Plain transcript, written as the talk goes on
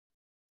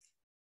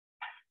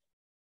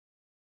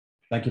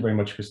Thank you very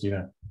much,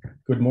 Christina.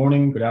 Good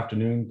morning, good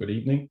afternoon, good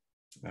evening.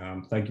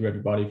 Thank you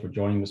everybody for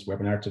joining this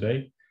webinar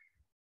today.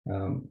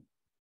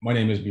 My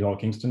name is Micheal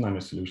Kingston. I'm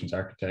a solutions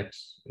architect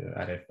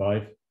at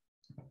F5.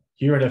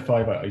 Here at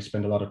F5, I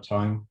spend a lot of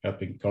time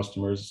helping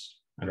customers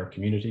and our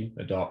community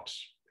adopt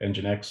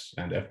NGINX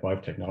and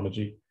F5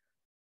 technology.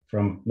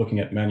 From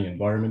looking at many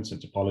environments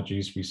and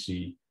topologies, we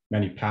see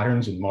many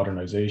patterns in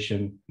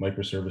modernization,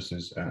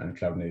 microservices, and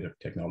cloud-native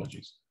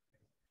technologies.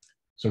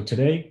 So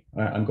today,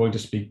 I'm going to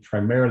speak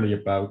primarily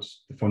about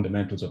the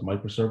fundamentals of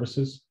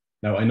microservices.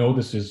 Now, I know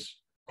this is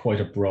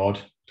quite a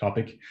broad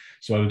topic,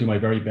 so I will do my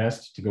very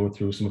best to go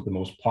through some of the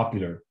most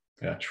popular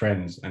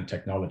trends and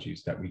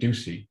technologies that we do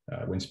see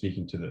when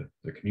speaking to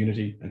the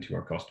community and to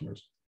our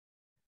customers.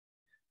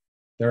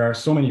 There are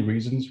so many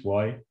reasons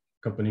why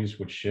companies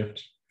would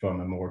shift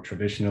from a more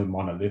traditional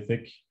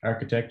monolithic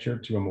architecture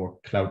to a more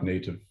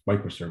cloud-native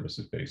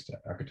microservices-based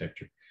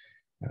architecture.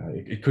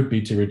 It could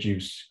be to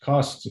reduce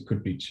costs, it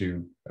could be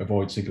to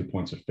avoid single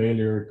points of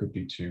failure, it could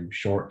be to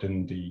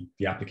shorten the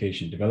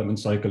application development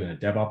cycle in a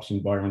DevOps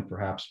environment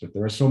perhaps, but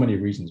there are so many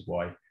reasons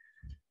why.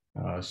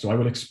 So I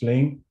will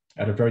explain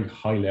at a very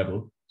high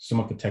level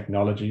some of the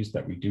technologies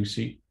that we do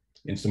see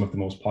in some of the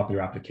most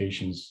popular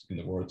applications in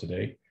the world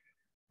today.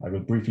 I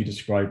will briefly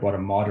describe what a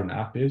modern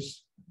app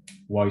is,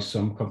 why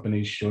some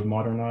companies should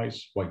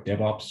modernize, why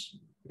DevOps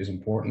is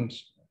important.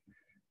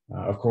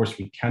 Of course,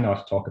 we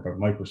cannot talk about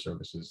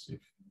microservices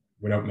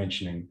without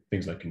mentioning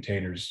things like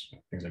containers,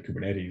 things like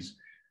Kubernetes.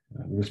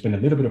 We'll spend a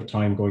little bit of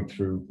time going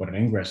through what an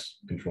Ingress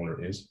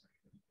controller is.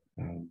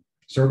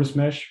 Service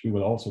mesh, we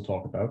will also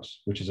talk about,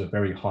 which is a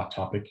very hot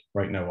topic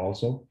right now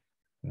also.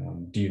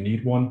 Do you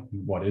need one?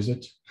 What is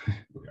it?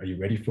 Are you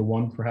ready for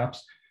one,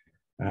 perhaps?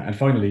 And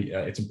finally,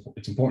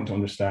 it's important to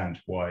understand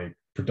why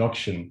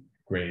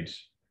production-grade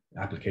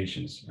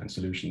applications and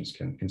solutions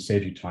can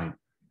save you time.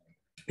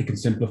 It can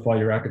simplify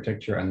your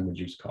architecture and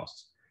reduce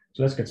costs.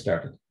 So let's get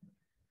started.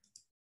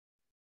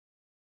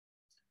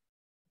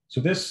 So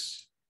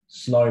this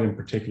slide in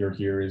particular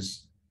here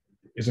is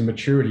a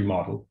maturity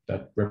model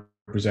that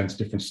represents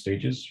different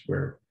stages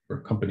where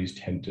companies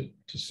tend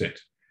to sit.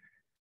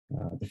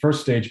 The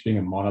first stage being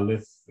a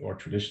monolith or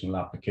traditional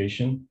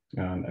application.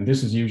 And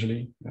this is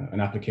usually an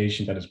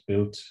application that is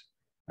built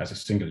as a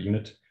single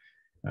unit.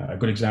 A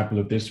good example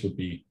of this would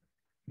be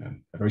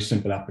a very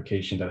simple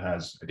application that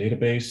has a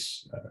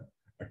database,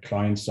 a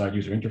client-side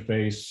user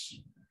interface,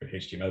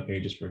 HTML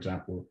pages, for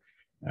example,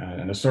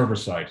 and a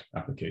server-side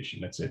application,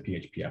 let's say a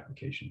PHP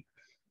application.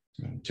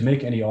 To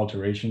make any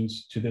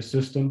alterations to this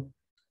system,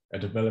 a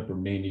developer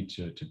may need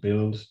to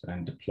build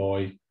and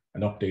deploy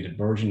an updated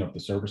version of the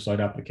server-side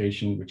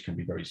application, which can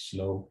be very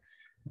slow.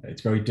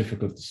 It's very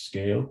difficult to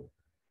scale.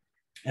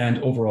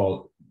 And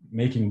overall,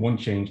 making one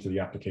change to the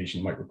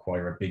application might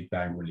require a big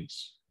bang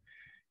release.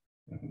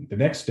 The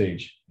next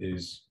stage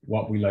is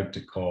what we like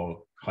to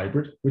call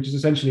hybrid, which is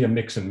essentially a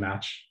mix and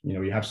match.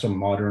 You have some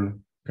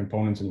modern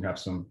components and you have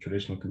some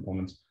traditional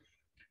components,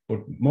 but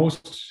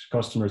most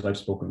customers I've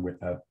spoken with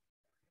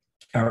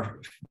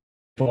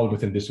fall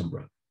within this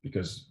umbrella,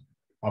 because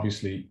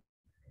obviously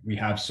we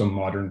have some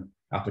modern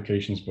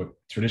applications, but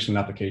traditional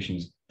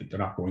applications, they're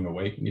not going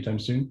away anytime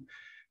soon.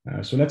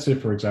 So let's say,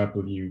 for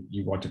example,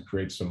 you want to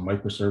create some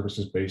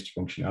microservices-based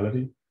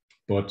functionality,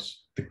 but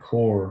the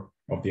core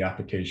of the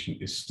application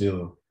is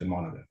still the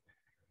monolith.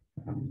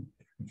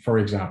 For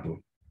example,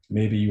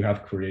 maybe you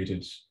have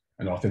created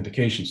an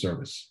authentication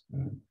service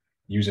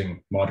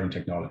using modern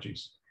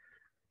technologies.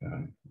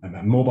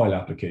 A mobile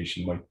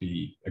application might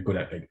be a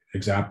good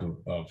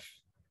example of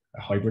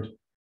a hybrid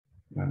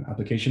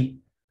application.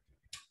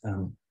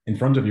 In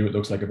front of you, it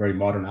looks like a very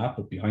modern app,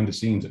 but behind the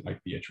scenes, it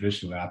might be a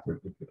traditional app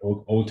with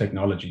old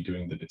technology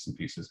doing the bits and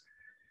pieces.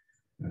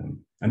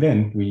 And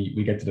then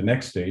we get to the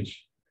next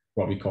stage,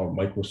 what we call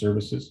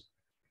microservices.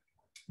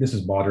 This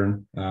is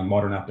modern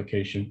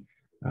application,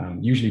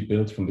 usually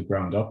built from the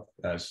ground up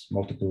as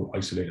multiple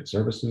isolated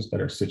services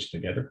that are stitched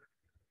together.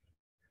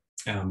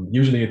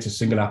 Usually it's a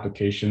single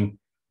application,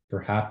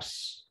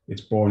 perhaps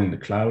it's born in the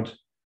cloud,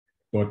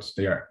 but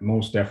they are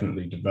most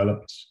definitely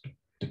developed,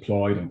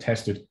 deployed, and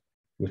tested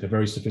with a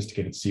very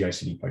sophisticated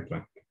CI/CD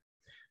pipeline.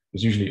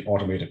 There's usually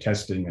automated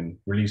testing and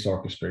release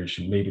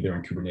orchestration, maybe they're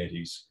in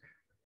Kubernetes,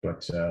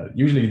 but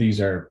usually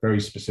these are very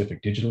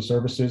specific digital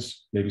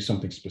services, maybe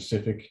something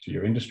specific to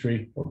your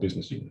industry or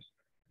business unit.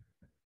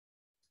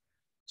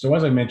 So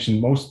as I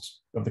mentioned,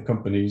 most of the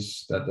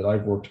companies that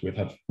I've worked with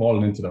have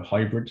fallen into the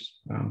hybrid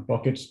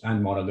buckets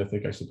and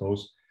monolithic, I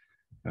suppose.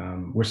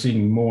 We're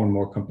seeing more and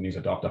more companies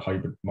adopt a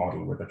hybrid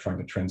model where they're trying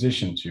to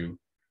transition to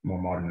a more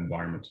modern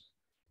environment.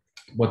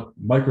 But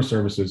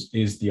microservices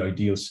is the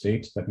ideal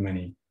state that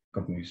many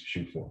companies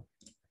shoot for.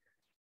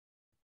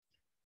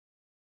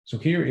 So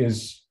here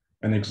is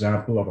an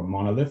example of a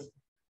monolith.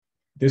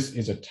 This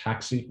is a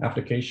taxi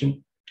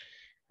application.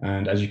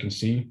 And as you can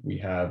see, we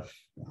have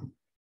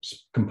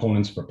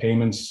components for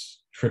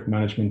payments, trip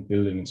management,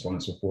 billing, and so on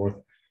and so forth.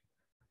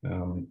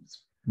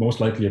 Most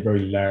likely a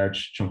very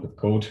large chunk of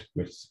code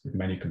with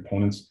many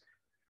components.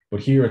 But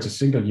here it's a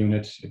single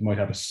unit. It might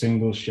have a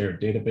single shared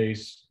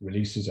database.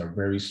 Releases are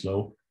very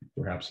slow,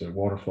 perhaps a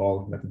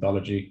waterfall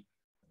methodology.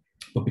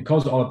 But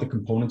because all of the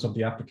components of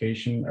the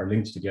application are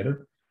linked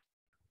together,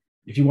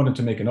 if you wanted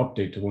to make an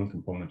update to one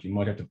component, you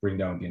might have to bring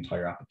down the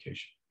entire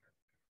application.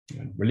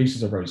 And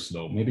releases are very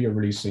slow. Maybe you're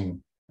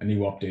releasing a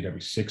new update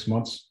every 6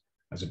 months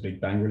as a big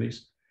bang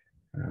release.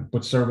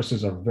 But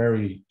services are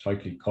very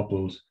tightly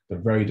coupled. They're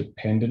very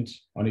dependent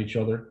on each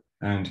other.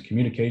 And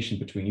communication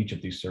between each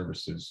of these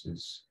services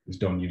is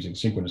done using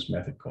synchronous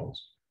method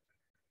calls.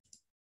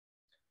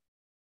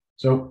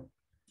 So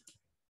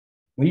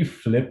when you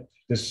flip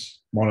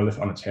this monolith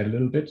on its head a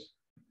little bit,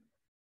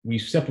 we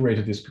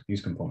separated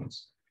these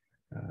components.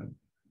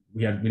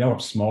 We now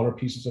have smaller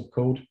pieces of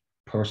code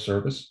per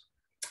service,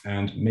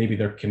 and maybe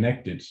they're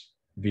connected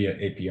via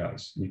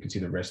APIs. You can see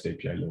the REST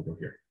API logo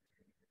here.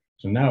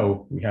 So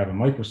now we have a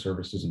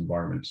microservices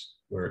environment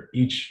where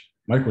each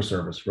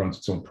microservice runs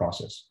its own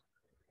process.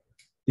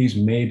 These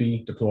may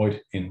be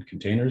deployed in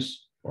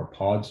containers or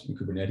pods in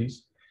Kubernetes,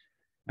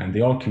 and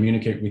they all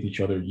communicate with each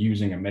other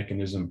using a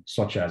mechanism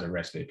such as a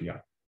REST API.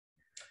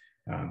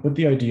 But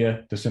the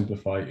idea, to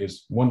simplify,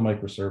 is one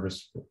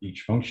microservice for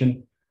each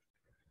function.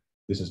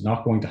 This is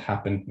not going to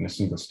happen in a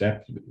single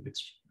step.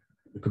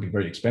 It could be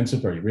very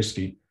expensive, very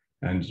risky,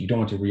 and you don't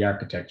want to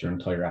re-architect your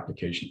entire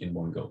application in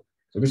one go.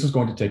 So this is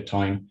going to take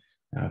time.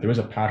 There is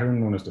a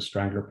pattern known as the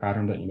strangler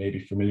pattern that you may be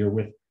familiar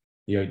with.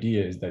 The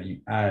idea is that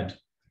you add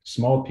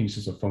small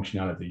pieces of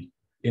functionality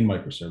in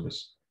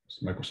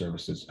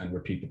microservices and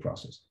repeat the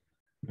process.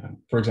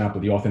 For example,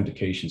 the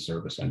authentication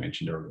service I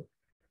mentioned earlier.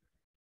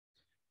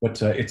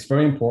 But it's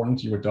very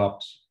important you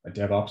adopt a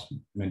DevOps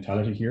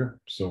mentality here.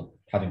 So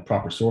having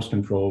proper source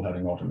control,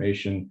 having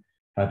automation,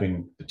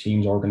 having the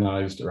teams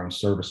organized around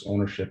service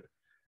ownership.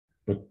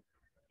 But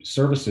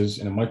services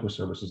in a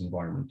microservices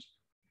environment,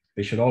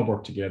 they should all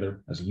work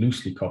together as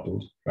loosely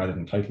coupled rather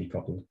than tightly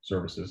coupled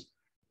services.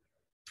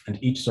 And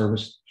each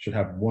service should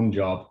have one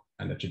job,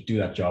 and it should do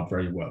that job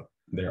very well.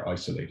 They're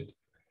isolated.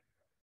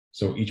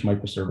 So each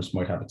microservice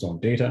might have its own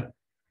data,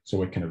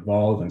 so it can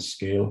evolve and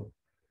scale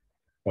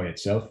by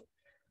itself.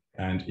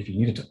 And if you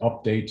needed to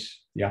update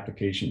the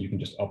application, you can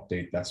just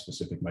update that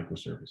specific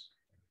microservice.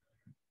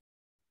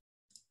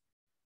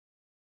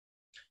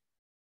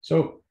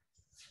 So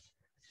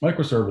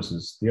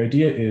microservices, the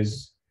idea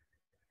is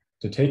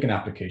to take an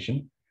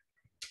application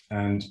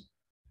and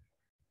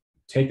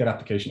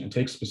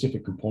take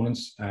specific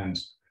components and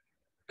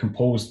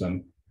compose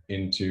them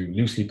into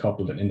loosely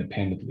coupled and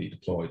independently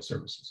deployed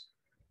services.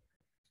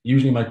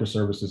 Usually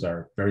microservices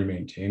are very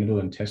maintainable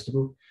and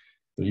testable.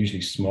 They're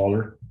usually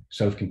smaller,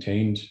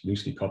 self-contained,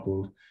 loosely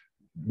coupled.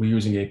 We're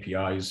using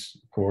APIs,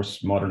 of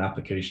course. Modern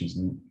applications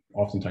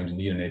oftentimes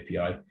need an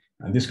API,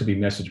 and this could be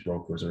message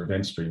brokers or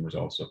event streamers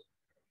also.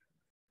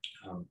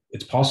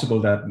 It's possible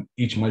that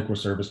each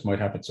microservice might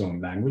have its own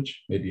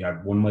language. Maybe you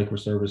have one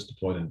microservice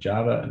deployed in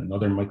Java and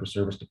another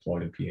microservice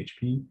deployed in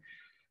PHP.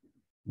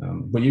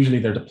 But usually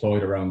they're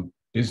deployed around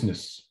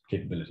business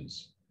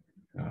capabilities.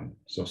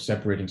 So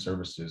separating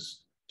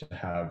services to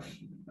have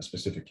a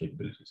specific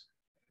capabilities.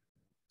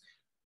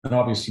 And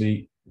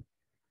obviously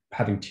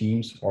having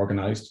teams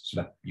organized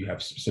so that you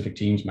have specific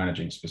teams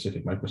managing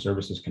specific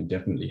microservices can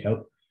definitely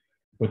help.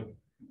 But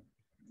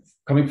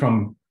coming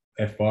from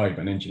F5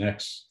 and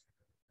Nginx,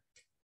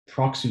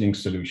 proxying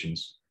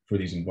solutions for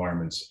these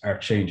environments are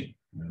changing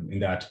in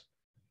that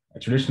a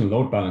traditional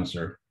load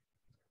balancer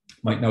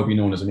might now be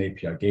known as an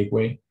API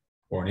gateway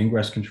or an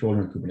Ingress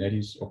controller in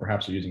Kubernetes, or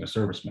perhaps you're using a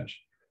service mesh.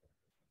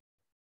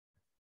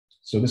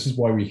 So this is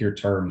why we hear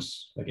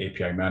terms like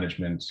API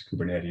management,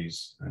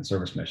 Kubernetes, and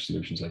service mesh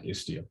solutions like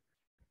Istio.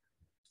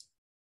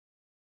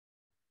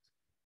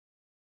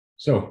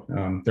 So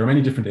there are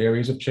many different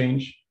areas of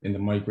change in the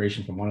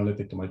migration from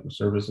monolithic to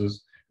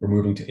microservices. We're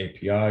moving to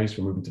APIs,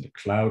 we're moving to the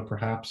cloud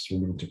perhaps, we're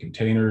moving to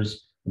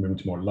containers, we're moving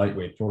to more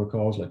lightweight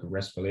protocols like a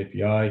RESTful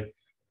API.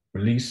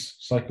 Release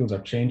cycles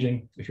are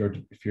changing. If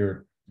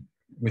you're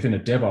within a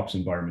DevOps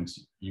environment,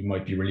 you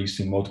might be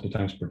releasing multiple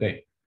times per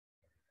day.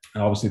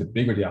 And obviously the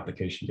bigger the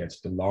application gets,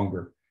 the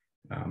longer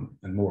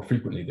and more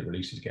frequently the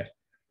releases get.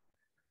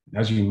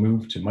 As you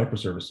move to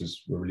microservices,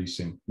 we're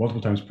releasing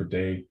multiple times per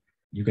day.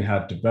 You can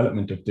have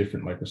development of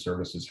different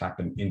microservices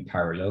happen in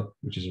parallel,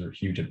 which is a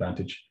huge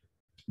advantage.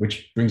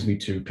 Which brings me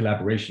to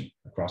collaboration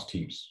across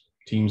teams.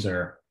 Teams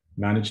are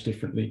managed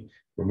differently.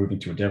 We're moving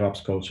to a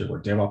DevOps culture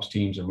where DevOps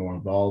teams are more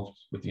involved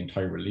with the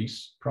entire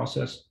release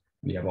process.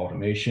 And you have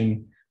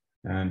automation,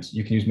 and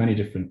you can use many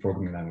different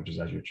programming languages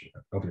of your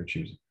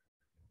choosing.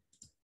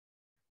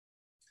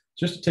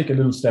 Just to take a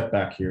little step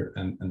back here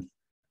and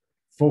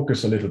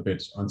focus a little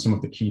bit on some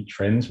of the key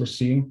trends we're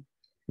seeing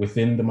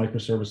within the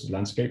microservices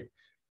landscape.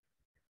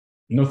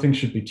 Nothing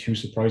should be too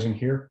surprising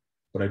here,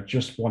 but I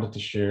just wanted to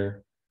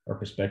share our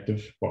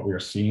perspective, what we are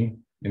seeing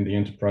in the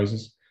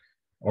enterprises.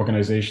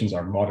 Organizations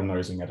are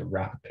modernizing at a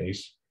rapid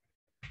pace.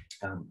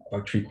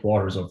 About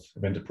 3/4 of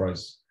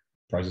enterprises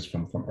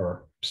from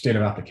our State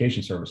of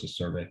Application Services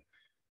survey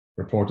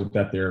reported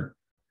that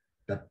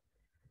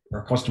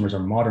our customers are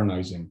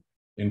modernizing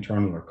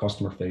internal or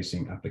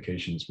customer-facing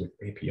applications with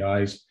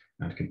APIs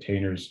and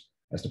containers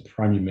as the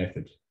primary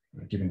method,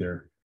 given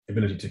their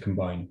ability to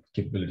combine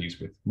capabilities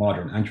with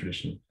modern and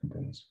traditional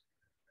components.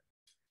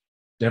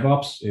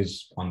 DevOps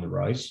is on the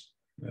rise.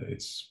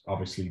 It's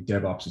obviously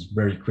DevOps is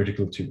very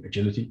critical to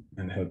agility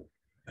and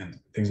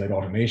things like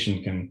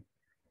automation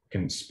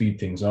can speed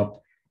things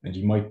up. And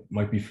you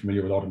might be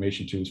familiar with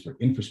automation tools for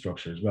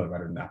infrastructure as well,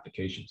 rather than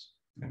applications.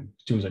 And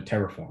tools like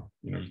Terraform,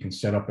 you can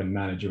set up and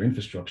manage your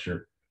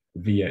infrastructure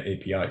via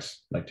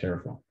APIs like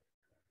Terraform.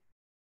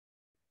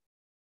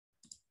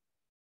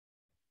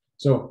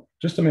 So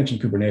just to mention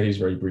Kubernetes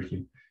very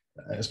briefly,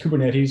 as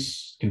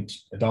Kubernetes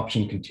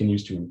adoption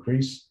continues to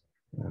increase,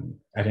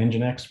 at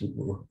Nginx,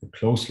 we're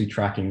closely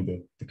tracking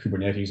the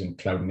Kubernetes and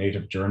cloud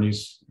native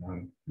journeys.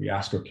 We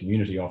ask our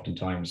community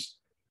oftentimes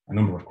a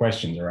number of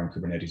questions around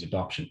Kubernetes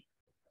adoption.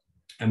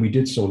 And we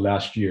did so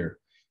last year,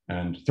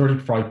 and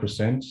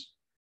 35%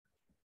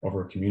 of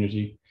our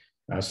community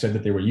said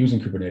that they were using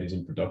Kubernetes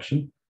in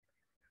production.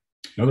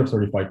 Another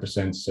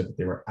 35% said that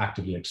they were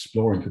actively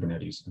exploring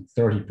Kubernetes, and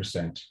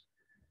 30%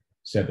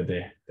 said that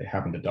they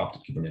haven't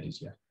adopted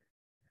Kubernetes yet.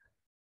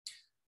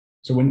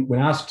 So when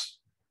asked,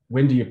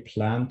 when do you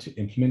plan to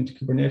implement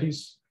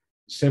Kubernetes?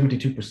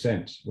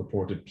 72%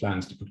 reported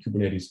plans to put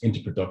Kubernetes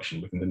into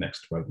production within the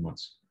next 12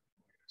 months.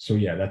 So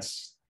yeah,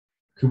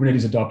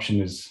 Kubernetes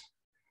adoption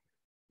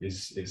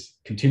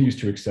continues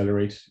to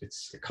accelerate.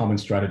 It's a common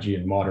strategy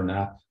in modern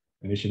app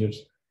initiatives,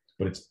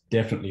 but it's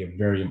definitely a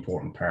very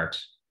important part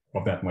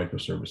of that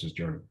microservices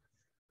journey.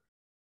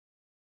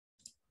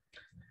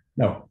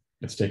 Now,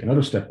 let's take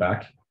another step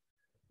back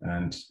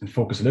and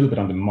focus a little bit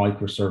on the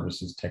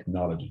microservices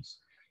technologies.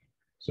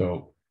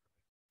 So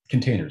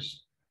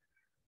containers.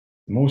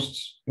 One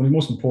of the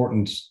most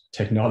important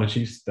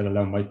technologies that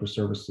allow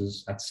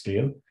microservices at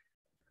scale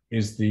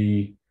is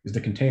the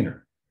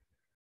container.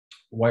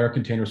 Why are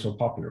containers so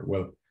popular?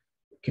 Well,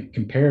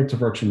 compared to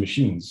virtual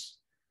machines,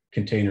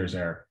 containers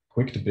are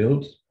quick to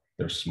build,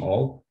 they're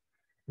small,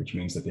 which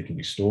means that they can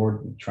be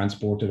stored and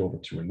transported over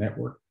to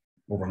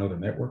another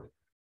network.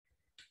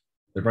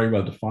 They're very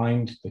well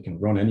defined, they can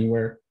run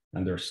anywhere,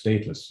 and they're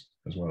stateless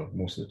as well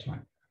most of the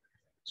time.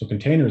 So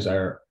containers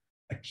are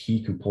a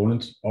key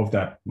component of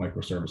that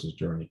microservices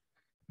journey.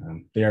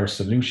 They are a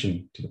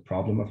solution to the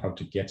problem of how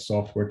to get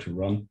software to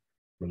run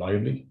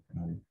reliably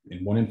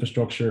in one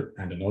infrastructure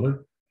and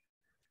another.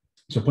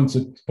 So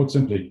put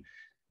simply,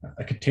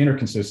 a container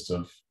consists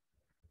of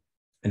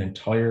an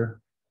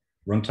entire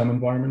runtime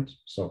environment,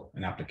 so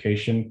an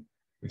application,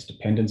 its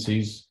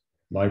dependencies,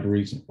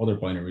 libraries, and other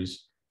binaries,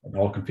 and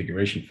all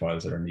configuration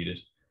files that are needed,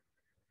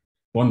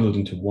 bundled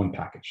into one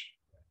package.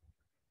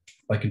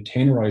 By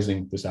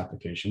containerizing this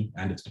application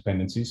and its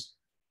dependencies,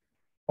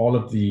 all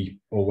of the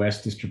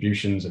OS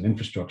distributions and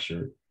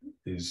infrastructure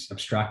is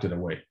abstracted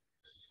away.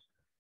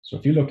 So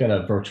if you look at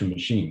a virtual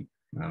machine,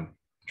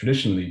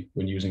 traditionally,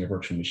 when using a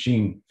virtual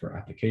machine for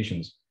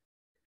applications,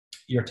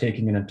 you're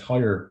taking an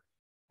entire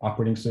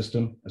operating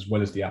system as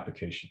well as the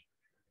application.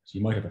 So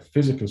you might have a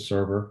physical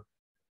server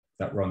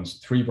that runs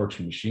 3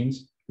 virtual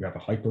machines. You have a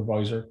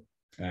hypervisor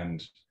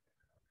and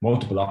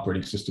multiple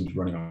operating systems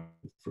running on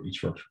for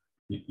each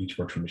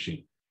virtual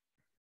machine.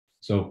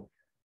 So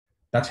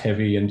that's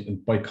heavy.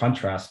 And by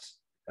contrast,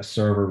 a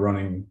server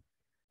running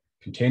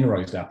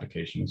containerized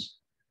applications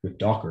with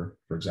Docker,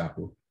 for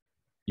example,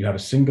 you have a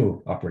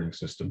single operating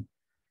system,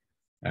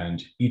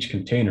 and each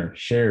container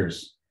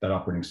shares that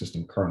operating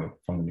system kernel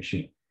from the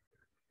machine.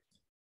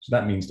 So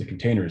that means the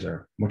containers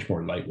are much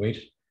more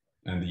lightweight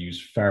and they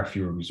use far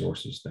fewer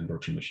resources than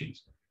virtual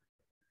machines.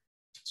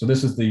 So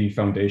this is the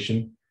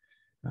foundation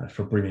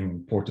for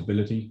bringing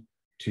portability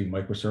to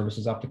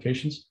microservices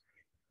applications,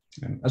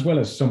 as well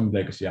as some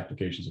legacy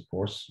applications, of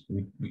course.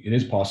 It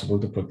is possible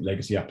to put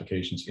legacy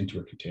applications into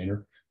a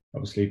container,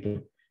 obviously,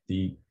 but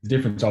the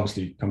difference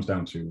obviously comes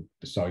down to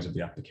the size of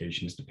the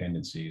application, its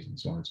dependencies, and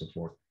so on and so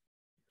forth.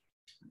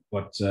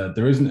 But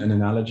there isn't an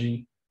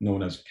analogy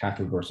known as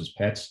cattle versus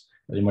pets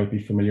that you might be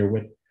familiar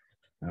with.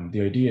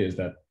 The idea is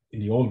that in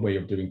the old way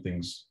of doing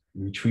things,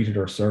 we treated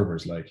our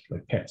servers like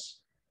pets.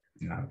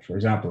 For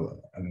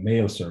example, a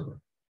mail server.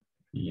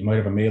 You might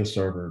have a mail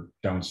server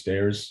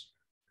downstairs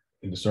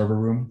in the server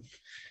room.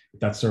 If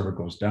that server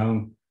goes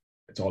down,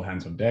 it's all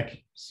hands on deck.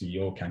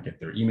 CEO can't get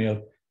their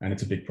email, and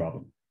it's a big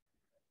problem.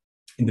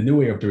 In the new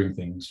way of doing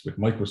things with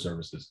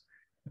microservices,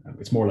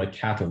 it's more like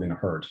cattle in a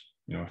herd.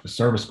 If a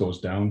service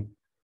goes down,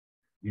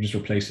 you just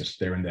replace it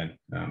there and then.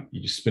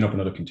 You just spin up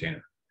another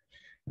container,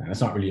 and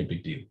that's not really a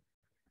big deal.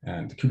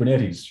 And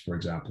Kubernetes, for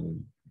example,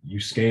 you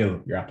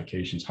scale your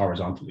applications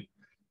horizontally.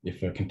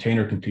 If a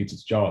container completes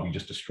its job, you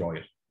just destroy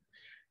it.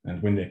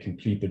 And when they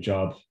complete the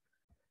job,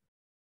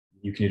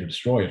 you can either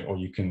destroy it or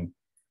you can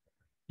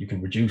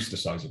reduce the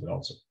size of it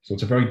also. So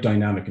it's a very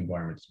dynamic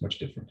environment. It's much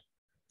different.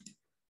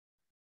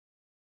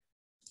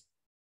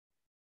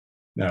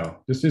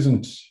 Now, this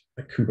isn't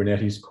a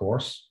Kubernetes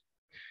course,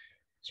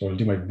 so I'll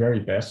do my very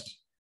best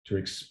to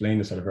explain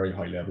this at a very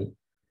high level.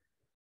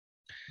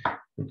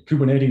 But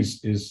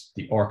Kubernetes is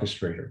the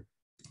orchestrator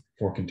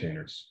for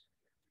containers.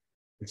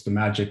 It's the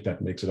magic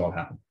that makes it all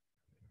happen.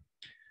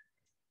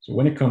 So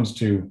when it comes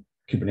to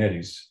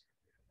Kubernetes,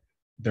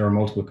 there are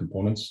multiple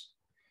components.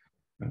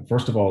 And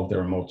first of all, there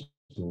are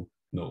multiple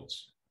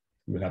nodes.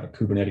 You will have a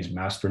Kubernetes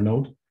master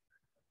node.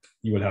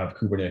 You will have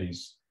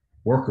Kubernetes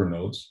worker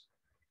nodes,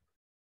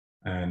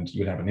 and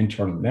you'll have an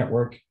internal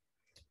network.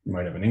 You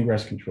might have an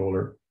ingress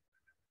controller.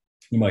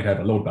 You might have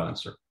a load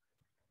balancer.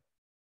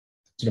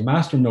 So the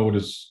master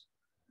node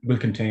will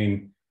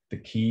contain the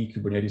key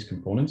Kubernetes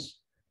components.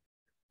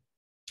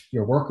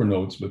 Your worker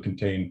nodes will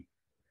contain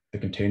the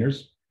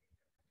containers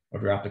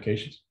of your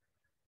applications.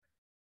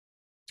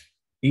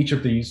 Each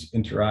of these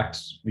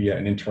interacts via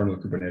an internal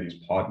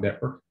Kubernetes pod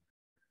network.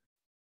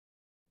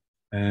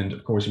 And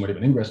of course, you might have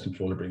an ingress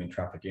controller bringing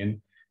traffic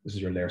in. This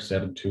is your layer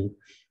 7 tool.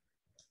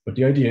 But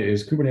the idea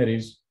is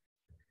Kubernetes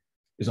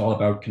is all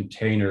about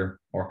container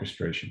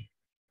orchestration.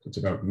 It's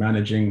about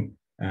managing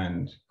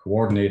and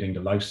coordinating the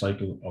life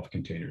cycle of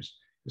containers,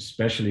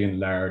 especially in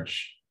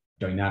large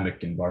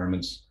dynamic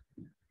environments.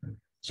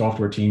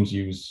 Software teams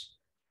use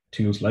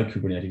tools like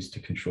Kubernetes to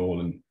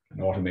control and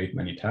automate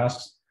many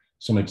tasks.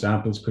 Some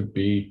examples could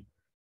be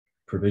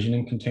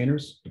provisioning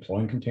containers,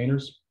 deploying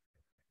containers,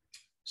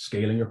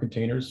 scaling your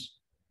containers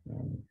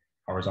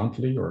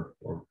horizontally or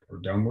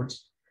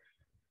downwards,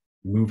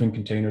 moving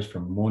containers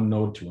from one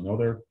node to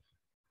another,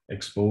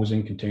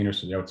 exposing containers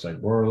to the outside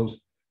world,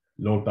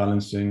 load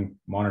balancing,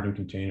 monitoring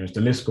containers,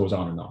 the list goes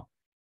on and on.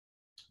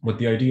 But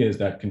the idea is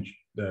that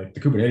the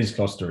Kubernetes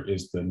cluster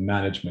is the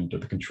management or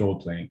the control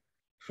plane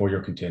for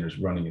your containers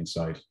running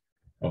inside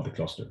of the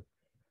cluster.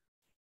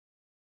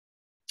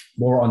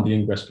 More on the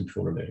ingress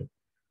controller later.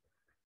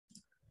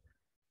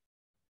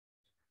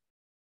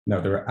 Now,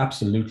 there are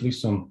absolutely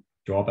some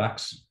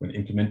drawbacks when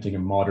implementing a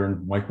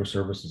modern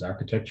microservices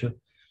architecture.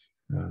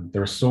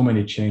 There are so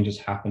many changes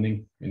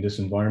happening in this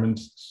environment.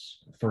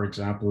 For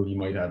example, you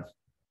might have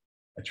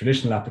a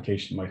traditional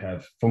application might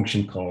have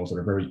function calls that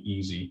are very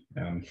easy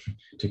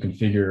to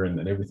configure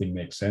and everything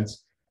makes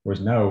sense.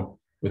 Whereas now,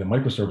 with a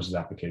microservices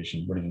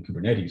application running in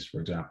Kubernetes,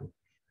 for example,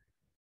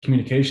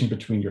 communication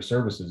between your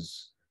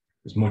services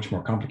is much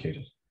more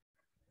complicated.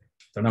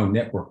 They're now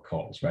network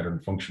calls rather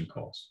than function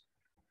calls.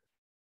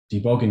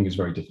 Debugging is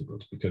very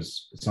difficult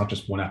because it's not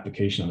just one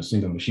application on a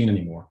single machine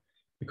anymore.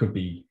 It could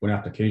be one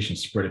application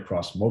spread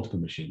across multiple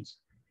machines.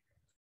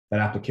 That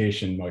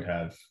application might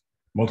have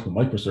multiple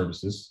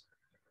microservices,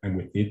 and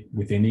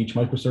within each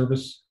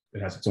microservice,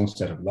 it has its own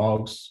set of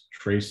logs,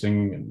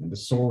 tracing, and the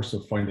source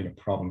of finding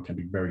a problem can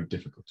be very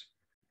difficult.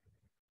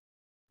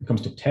 When it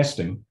comes to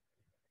testing,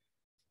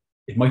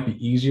 it might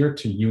be easier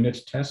to unit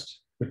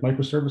test with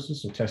microservices,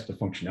 so test the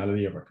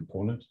functionality of a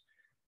component,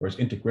 whereas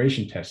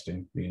integration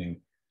testing,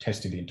 meaning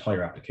testing the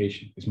entire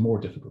application, is more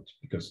difficult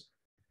because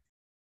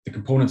the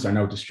components are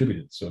now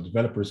distributed, so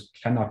developers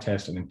cannot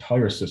test an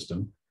entire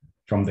system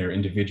from their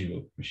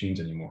individual machines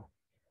anymore.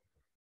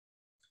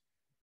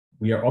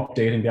 We are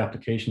updating the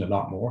application a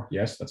lot more.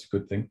 Yes, that's a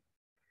good thing,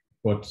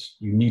 but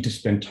you need to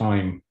spend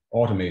time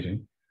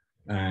automating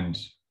and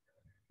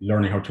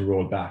learning how to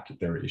roll back if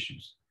there are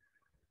issues.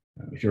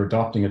 If you're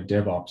adopting a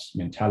DevOps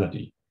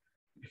mentality,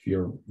 if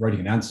you're writing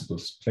an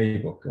Ansible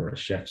playbook or a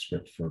Chef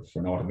script for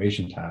an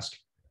automation task,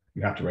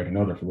 you have to write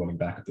another for rolling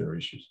back if there are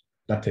issues.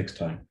 That takes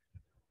time.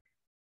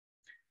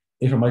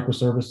 If a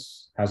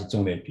microservice has its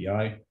own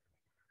API,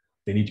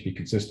 they need to be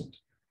consistent.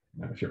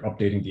 If you're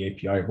updating the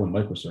API of one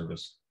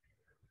microservice,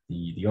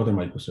 the other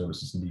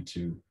microservices need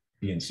to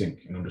be in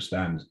sync and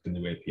understand the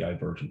new API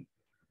version.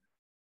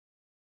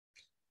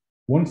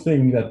 One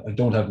thing that I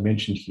don't have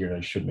mentioned here that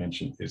I should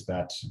mention is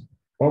that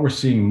what we're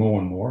seeing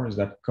more and more is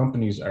that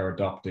companies are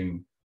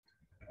adopting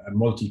a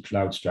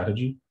multi-cloud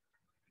strategy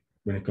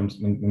when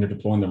they're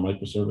deploying their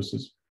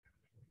microservices.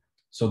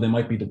 So they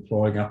might be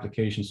deploying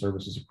application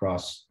services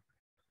across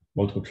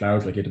multiple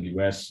clouds like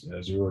AWS,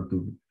 Azure,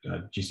 Google,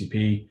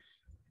 GCP.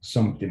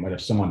 They might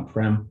have some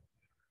on-prem.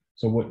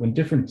 So when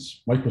different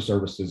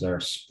microservices are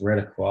spread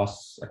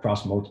across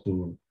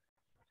multiple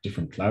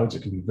different clouds,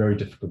 it can be very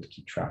difficult to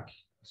keep track.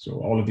 So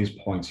all of these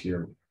points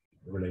here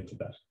relate to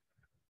that.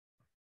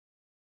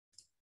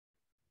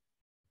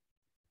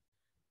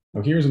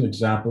 Now here's an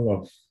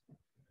example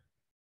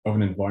of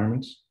an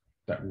environment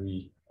that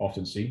we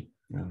often see.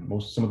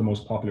 Some of the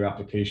most popular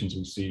applications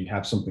we see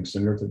have something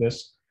similar to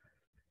this.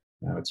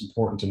 Now it's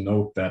important to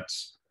note that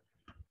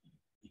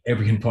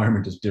every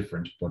environment is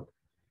different, but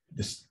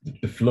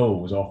the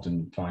flow is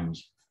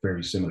oftentimes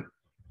very similar.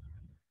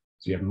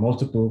 So you have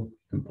multiple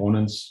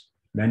components,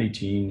 many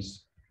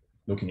teams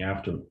looking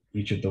after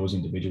each of those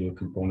individual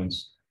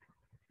components.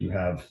 You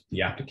have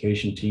the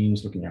application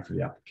teams looking after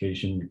the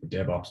application, you have the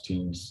DevOps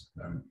teams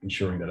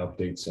ensuring that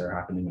updates are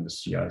happening and the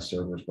CI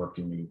servers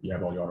working. You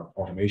have all your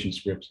automation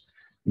scripts.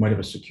 You might have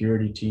a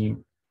security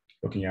team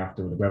looking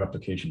after the web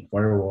application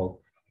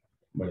firewall.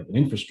 You might have an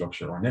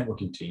infrastructure or a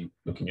networking team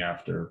looking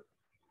after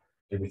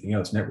everything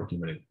else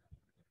networking related.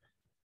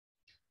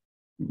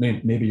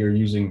 Maybe you're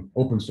using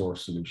open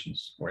source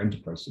solutions or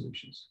enterprise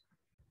solutions.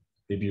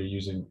 Maybe you're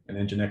using an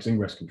Nginx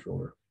ingress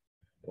controller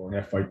or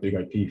an F5 big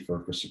IP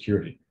for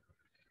security.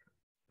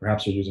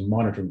 Perhaps you're using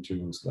monitoring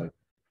tools like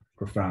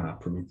Grafana,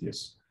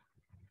 Prometheus,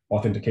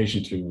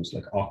 authentication tools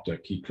like Okta,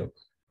 Keycloak,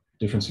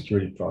 different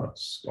security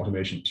products,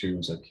 automation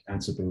tools like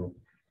Ansible,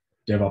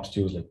 DevOps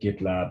tools like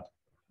GitLab.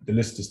 The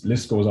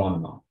list goes on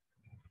and on.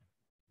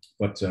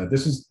 But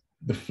this is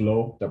the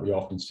flow that we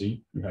often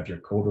see. You have your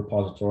code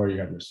repository, you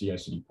have your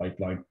CI/CD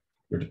pipeline,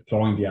 you're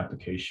deploying the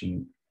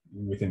application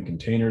within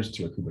containers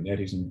to a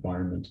Kubernetes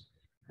environment,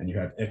 and you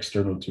have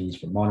external tools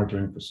for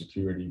monitoring, for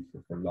security,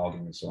 for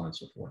logging, and so on and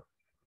so forth.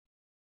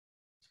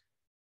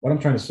 What I'm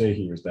trying to say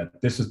here is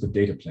that this is the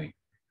data plane.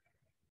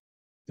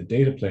 The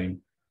data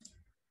plane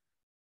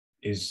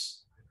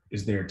is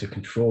there to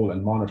control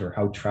and monitor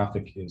how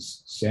traffic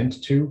is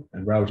sent to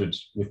and routed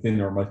within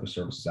our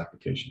microservices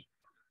application.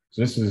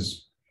 So this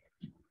is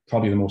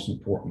probably the most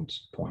important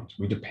point.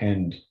 We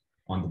depend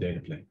on the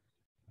data plane.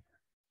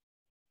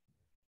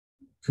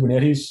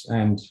 Kubernetes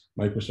and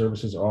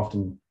microservices are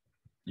often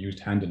used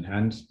hand in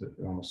hand,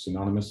 almost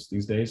synonymous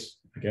these days,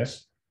 I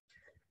guess.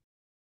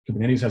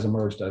 Kubernetes has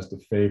emerged as the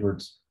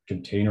favored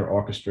container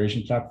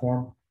orchestration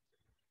platform.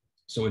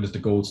 So it is the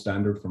gold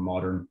standard for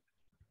modern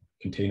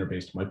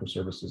container-based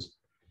microservices.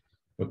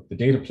 But the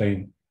data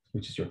plane,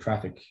 which is your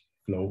traffic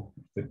flow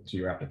to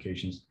your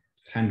applications,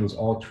 handles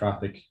all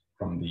traffic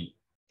from the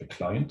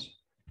client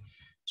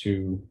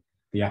to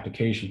the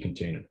application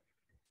container.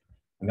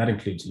 And that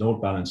includes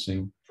load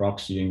balancing,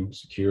 proxying,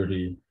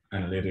 security,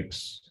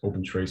 analytics,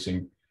 open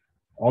tracing.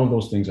 All of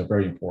those things are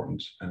very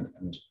important.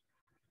 And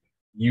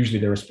usually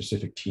there are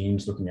specific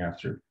teams looking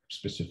after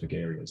specific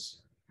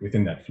areas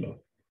within that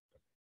flow.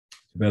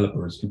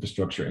 Developers,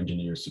 infrastructure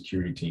engineers,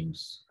 security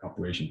teams,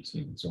 operations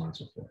teams, and so on and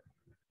so forth.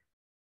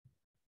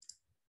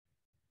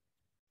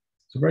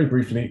 So very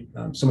briefly,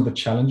 some of the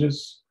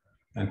challenges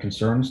and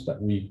concerns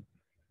that we've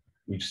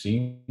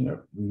seen.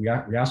 We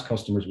asked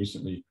customers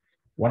recently,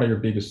 what are your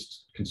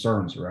biggest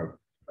concerns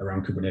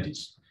around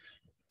Kubernetes?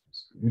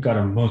 We got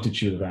a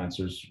multitude of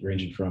answers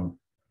ranging from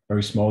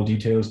very small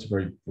details to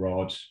very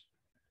broad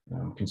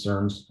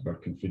concerns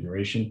about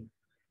configuration.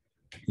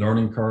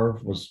 Learning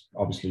curve was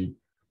obviously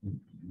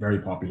very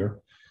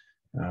popular.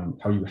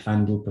 How you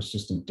handle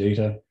persistent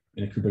data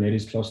in a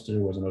Kubernetes cluster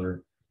was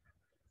another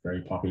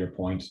very popular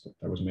point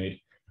that was made.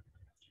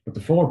 But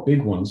the four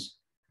big ones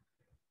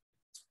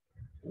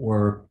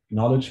were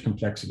knowledge,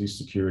 complexity,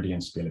 security,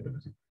 and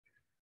scalability.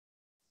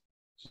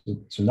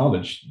 So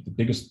knowledge, the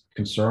biggest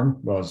concern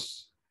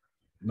was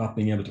not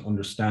being able to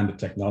understand the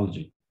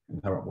technology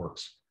and how it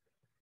works.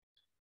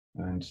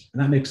 And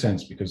that makes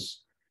sense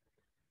because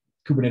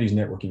Kubernetes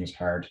networking is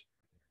hard.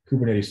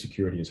 Kubernetes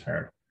security is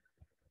hard.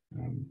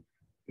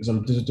 There's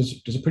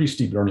a pretty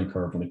steep learning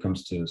curve when it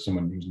comes to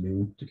someone who's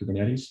new to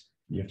Kubernetes.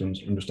 You have to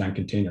understand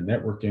container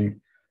networking.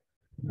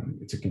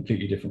 It's a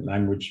completely different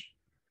language.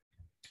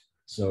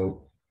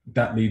 So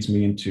that leads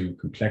me into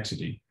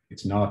complexity.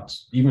 It's not,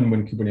 even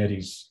when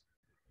Kubernetes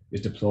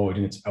is deployed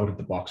in its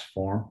out-of-the-box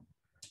form,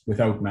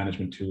 without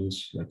management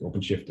tools like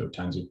OpenShift or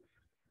Tanzu,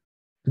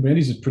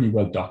 Kubernetes is pretty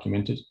well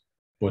documented,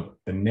 but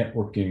the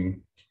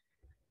networking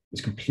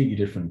is completely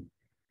different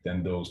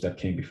than those that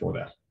came before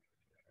that.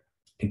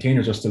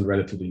 Containers are still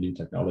relatively new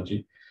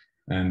technology,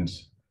 and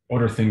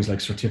other things like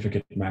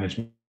certificate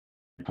management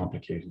are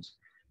complicated,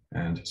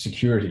 and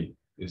security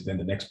is then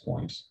the next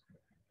point.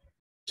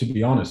 To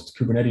be honest,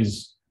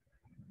 Kubernetes,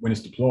 when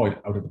it's deployed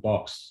out of the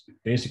box, it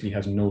basically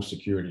has no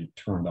security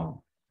turned on,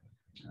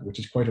 which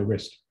is quite a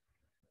risk.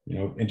 You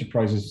know,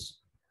 enterprises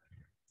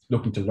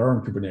looking to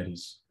learn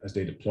Kubernetes as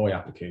they deploy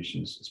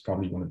applications is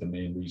probably one of the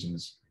main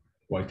reasons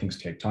why things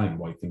take time,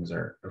 why things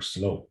are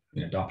slow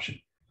in adoption.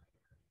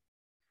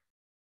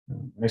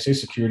 When I say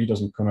security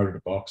doesn't come out of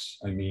the box,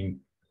 I mean,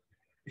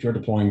 if you're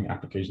deploying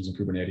applications in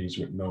Kubernetes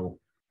with no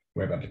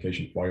web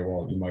application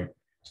firewall, you might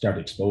start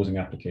exposing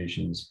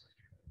applications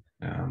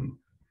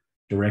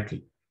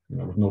directly, you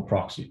know, with no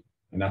proxy,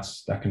 and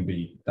that can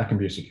be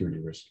a security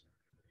risk.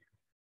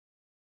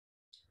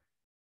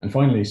 And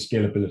finally,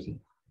 scalability.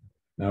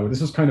 Now,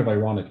 this is kind of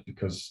ironic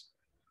because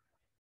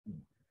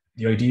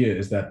the idea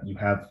is that you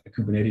have a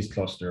Kubernetes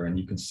cluster and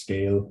you can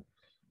scale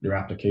your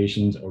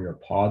applications or your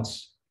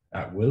pods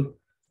at will.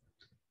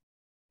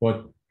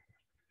 But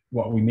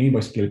what we mean by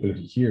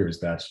scalability here is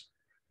that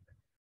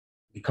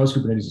because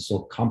Kubernetes is so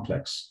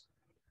complex,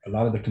 a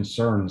lot of the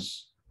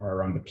concerns are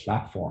around the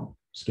platform,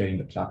 scaling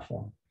the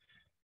platform.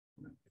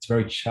 It's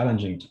very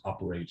challenging to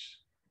operate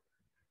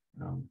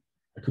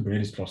a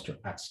Kubernetes cluster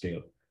at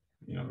scale.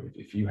 You know,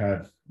 if you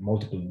have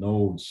multiple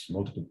nodes,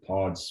 multiple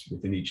pods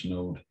within each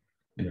node,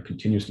 and you're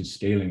continuously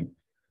scaling,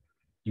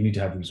 you need to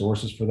have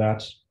resources for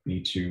that. You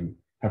need to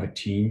have a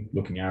team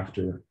looking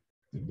after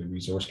the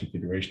resource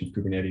configuration of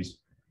Kubernetes.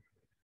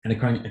 And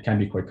it can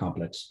be quite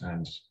complex,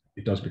 and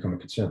it does become a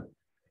concern.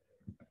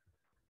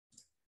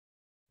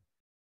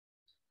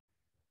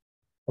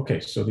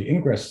 Okay, so the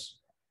Ingress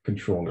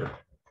controller.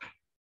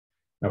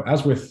 Now,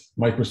 as with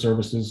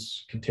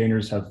microservices,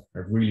 containers have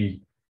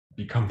really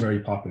become very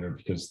popular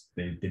because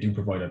they do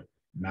provide a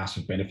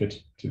massive benefit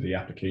to the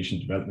application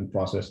development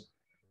process.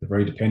 They're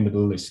very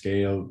dependable, they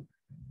scale,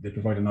 they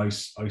provide a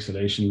nice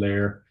isolation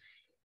layer,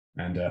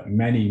 and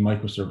many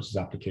microservices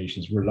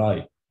applications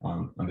rely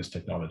on this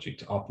technology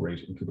to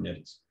operate in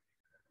Kubernetes.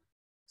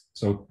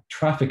 So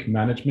traffic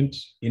management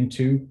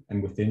into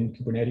and within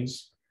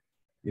Kubernetes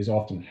is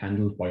often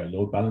handled by a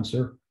load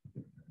balancer,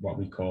 what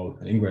we call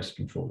an ingress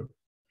controller.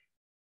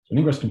 So an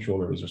ingress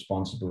controller is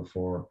responsible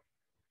for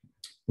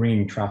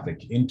bringing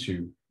traffic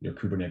into your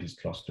Kubernetes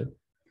cluster.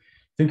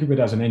 Think of it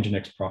as an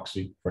Nginx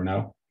proxy for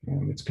now.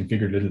 It's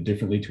configured a little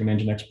differently to an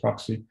Nginx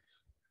proxy,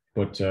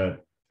 but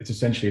it's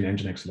essentially an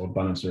Nginx load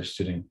balancer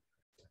sitting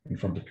in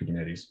front of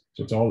Kubernetes.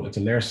 So it's a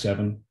layer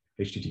 7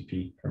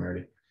 HTTP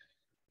primarily,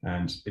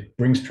 and it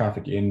brings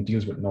traffic in,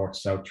 deals with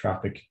north-south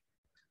traffic,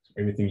 so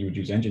everything you would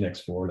use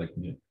Nginx for, like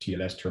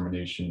TLS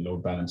termination,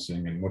 load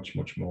balancing, and much,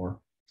 much more.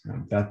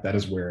 That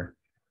is where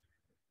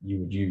you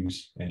would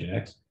use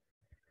Nginx. It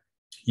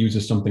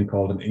uses something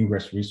called an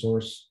ingress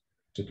resource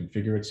to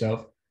configure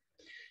itself.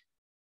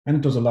 And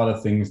it does a lot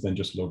of things than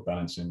just load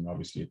balancing.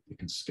 Obviously, it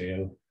can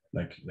scale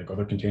like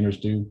other containers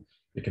do.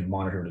 It can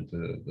monitor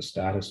the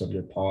status of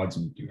your pods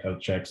and do health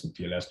checks and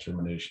TLS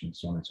termination and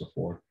so on and so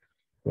forth.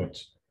 But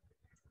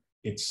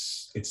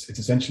it's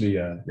essentially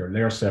your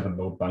layer 7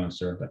 load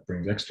balancer that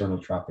brings external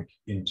traffic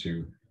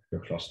into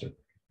your cluster.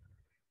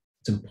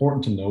 It's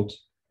important to note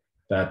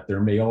that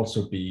there may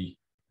also be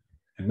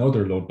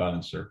another load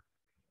balancer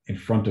in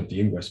front of the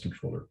ingress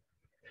controller.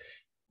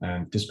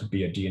 And this could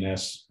be a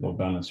DNS load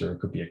balancer, it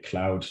could be a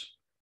cloud,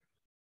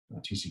 a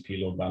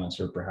TCP load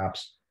balancer,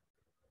 perhaps.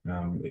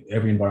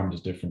 Every environment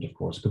is different, of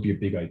course. It could be a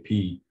big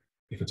IP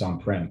if it's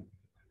on-prem.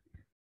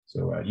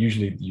 So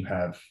usually you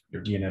have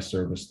your DNS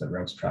service that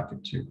routes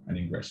traffic to an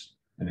ingress,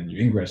 and then your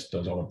ingress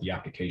does all of the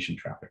application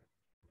traffic.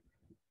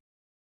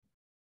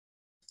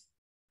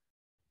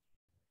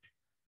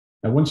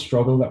 Now, one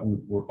struggle that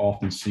we're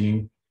often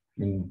seeing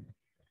when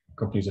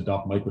companies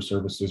adopt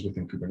microservices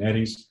within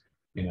Kubernetes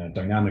in a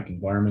dynamic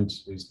environment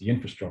is the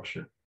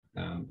infrastructure,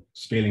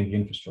 scaling the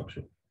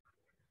infrastructure.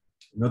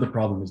 Another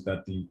problem is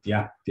that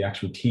the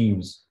actual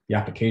teams, the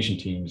application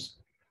teams,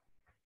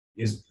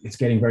 it's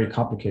getting very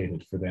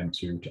complicated for them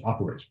to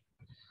operate,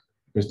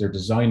 because they're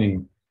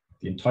designing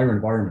the entire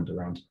environment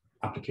around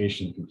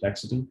application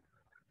complexity.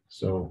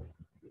 So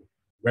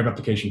web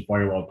application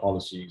firewall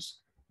policies,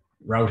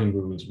 routing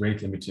rules,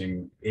 rate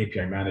limiting,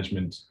 API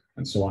management,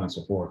 and so on and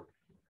so forth.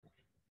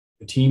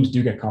 The teams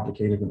do get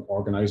complicated when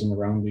organizing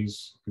around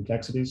these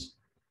complexities.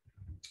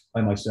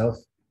 I myself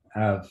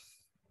have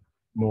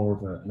more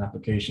of an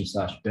application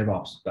 /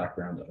 DevOps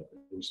background.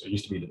 I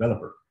used to be a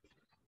developer,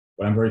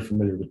 but I'm very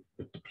familiar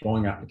with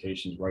deploying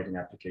applications, writing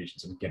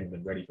applications, and getting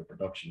them ready for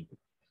production.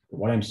 But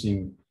what I'm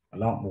seeing a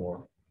lot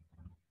more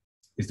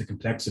is the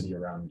complexity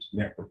around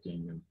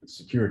networking and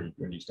security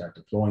when you start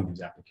deploying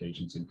these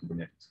applications in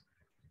Kubernetes.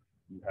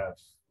 You have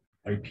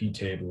IP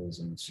tables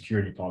and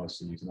security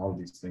policies and all of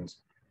these things.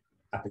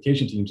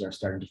 Application teams are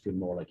starting to feel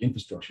more like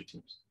infrastructure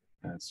teams,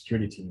 and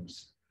security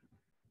teams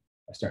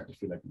are starting to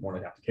feel like more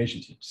like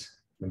application teams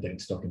when getting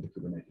stuck into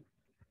Kubernetes.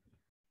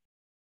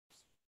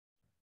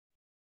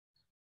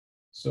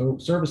 So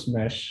service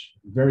mesh,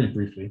 very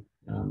briefly,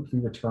 if we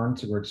return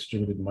to our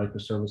distributed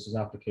microservices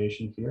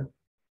application here,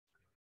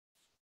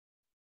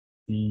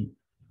 the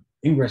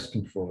ingress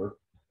controller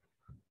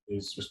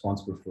is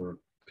responsible for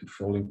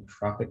controlling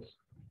traffic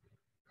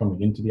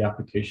coming into the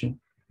application.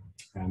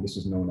 And this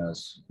is known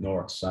as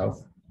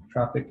north-south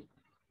traffic.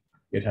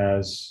 It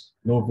has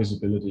no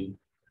visibility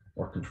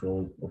or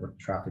control over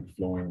traffic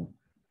flowing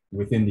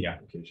within the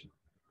application.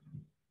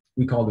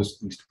 We call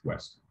this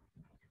east-west.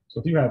 So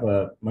if you have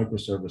a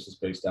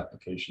microservices-based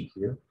application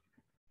here,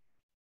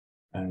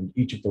 and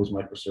each of those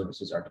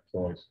microservices are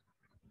deployed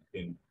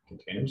in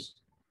containers,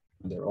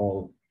 and they're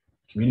all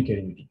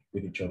communicating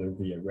with each other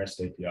via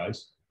REST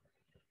APIs,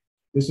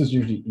 this is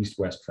usually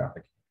east-west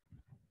traffic.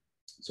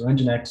 So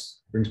Nginx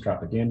brings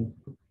traffic in.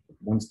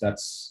 Once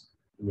that's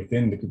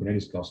within the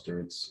Kubernetes cluster,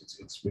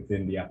 it's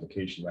within the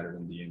application rather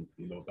than the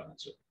load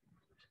balancer.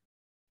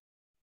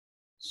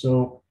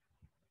 So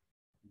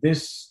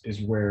this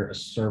is where a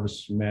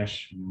service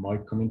mesh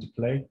might come into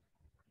play,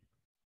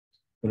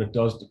 but it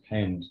does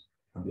depend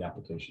on the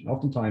application.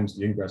 Oftentimes,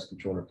 the ingress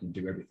controller can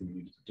do everything you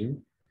need it to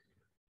do.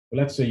 But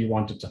let's say you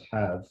wanted to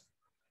have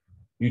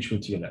mutual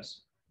TLS,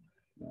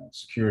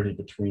 security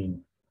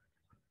between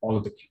all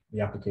of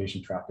the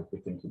application traffic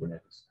within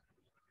Kubernetes.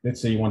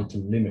 Let's say you wanted to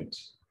limit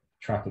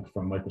traffic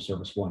from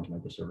microservice 1 to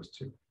microservice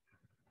 2.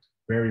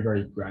 Very,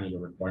 very granular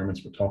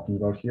requirements we're talking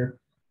about here,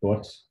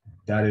 but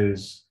that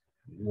is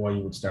why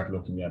you would start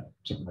looking at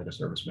something like a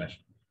service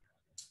mesh.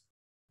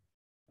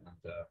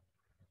 And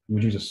you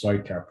would use a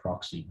sidecar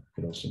proxy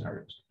for those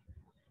scenarios.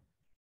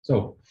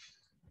 So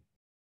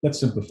let's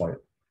simplify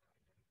it.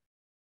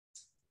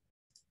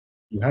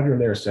 You have your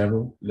layer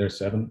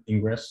 7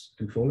 ingress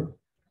controller.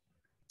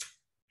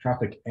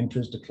 Traffic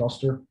enters the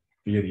cluster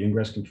via the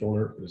ingress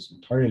controller. It is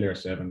entirely layer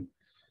 7.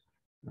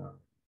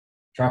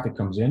 Traffic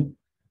comes in.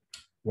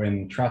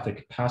 When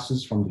traffic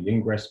passes from the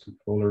ingress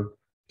controller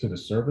to the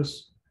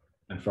service,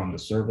 and from the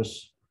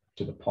service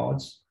to the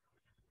pods,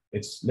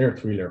 it's layer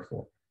 3, layer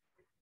 4.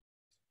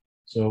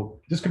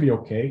 So this could be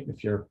okay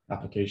if your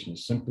application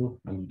is simple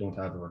and you don't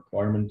have a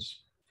requirement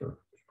for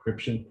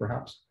encryption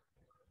perhaps.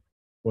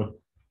 But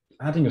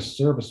adding a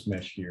service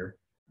mesh here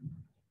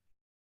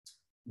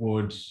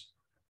would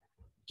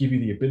give you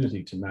the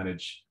ability to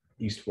manage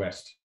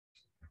east-west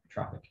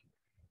traffic.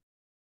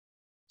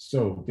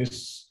 So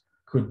this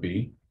could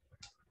be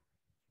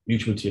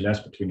mutual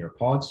TLS between your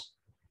pods.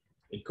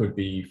 It could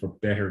be for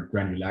better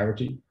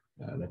granularity,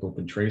 like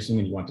open tracing,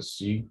 and you want to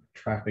see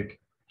traffic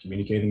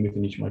communicating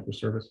within each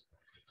microservice.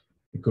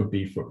 It could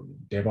be for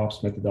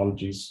DevOps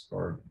methodologies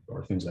or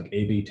things like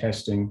A/B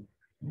testing,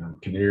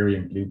 canary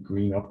and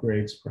blue-green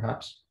upgrades,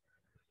 perhaps.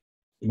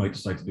 You might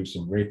decide to do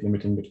some rate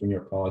limiting between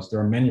your pods. There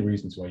are many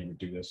reasons why you would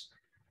do this.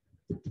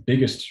 The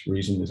biggest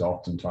reason is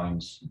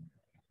oftentimes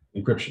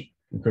encryption,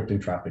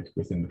 encrypting traffic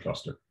within the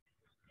cluster.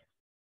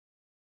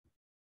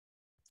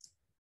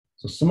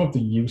 So some of the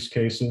use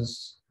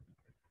cases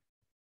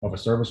of a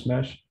service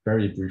mesh,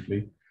 very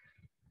briefly,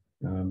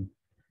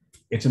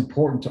 it's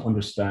important to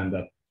understand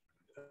that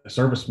a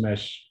service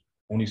mesh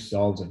only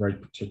solves a very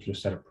particular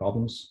set of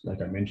problems,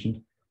 like I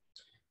mentioned.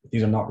 If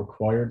these are not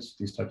required,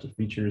 these types of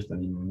features,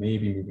 then you may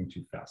be moving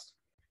too fast.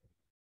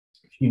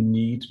 If you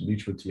need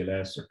mutual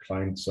TLS or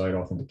client-side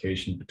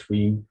authentication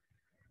between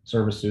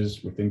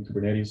services within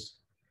Kubernetes,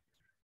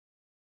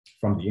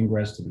 from the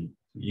ingress to the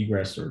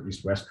egress or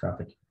east-west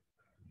traffic,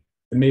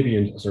 then maybe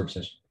a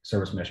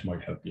service mesh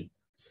might help you.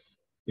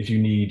 If you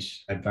need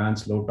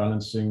advanced load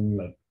balancing,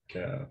 like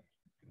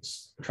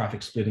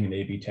traffic splitting and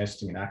A/B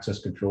testing and access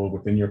control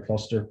within your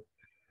cluster,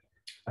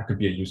 that could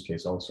be a use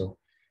case also.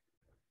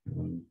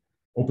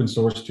 Open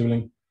source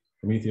tooling,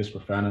 Prometheus,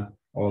 Grafana,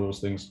 all of those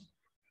things.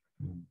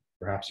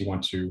 Perhaps you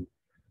want to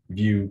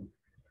view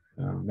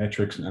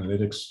metrics and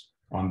analytics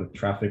on the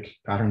traffic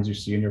patterns you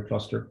see in your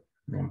cluster.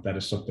 That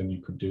is something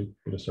you could do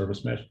with a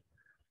service mesh.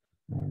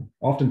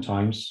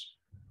 Oftentimes,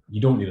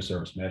 you don't need a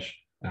service mesh.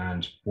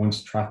 And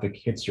once traffic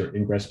hits your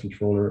ingress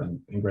controller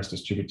and ingress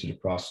distributes it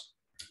across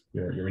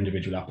your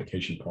individual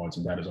application pods,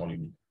 and that is all you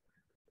need.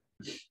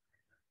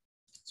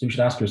 So you should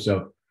ask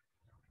yourself,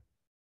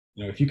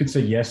 if you could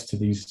say yes to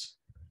these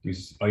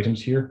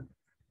items here,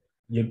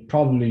 you'd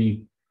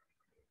probably,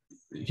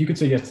 if you could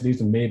say yes to these,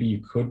 then maybe you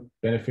could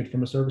benefit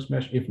from a service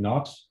mesh. If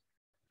not,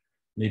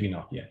 maybe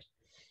not yet.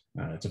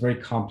 It's a very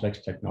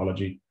complex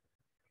technology.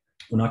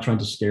 We're not trying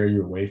to scare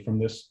you away from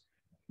this.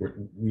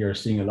 We are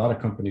seeing a lot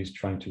of companies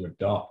trying to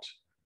adopt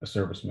a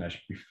service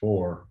mesh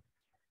before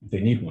they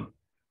need one.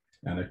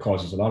 And it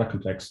causes a lot of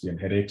complexity and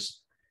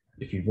headaches.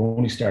 If you've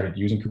only started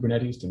using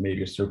Kubernetes, then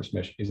maybe a service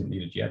mesh isn't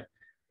needed yet.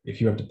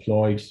 If you have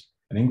deployed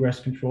an ingress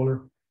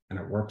controller and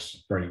it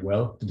works very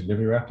well to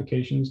deliver your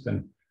applications,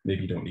 then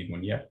maybe you don't need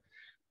one yet.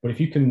 But if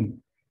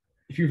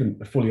you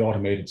have a fully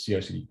automated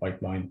CI/CD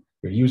pipeline,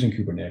 you're using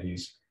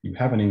Kubernetes, you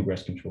have an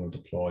ingress controller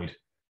deployed,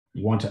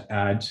 you want to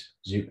add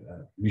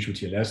mutual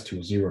TLS to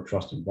a zero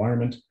trust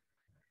environment,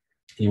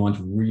 you want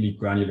really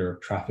granular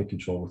traffic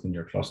control within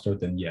your cluster,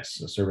 then yes,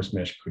 a service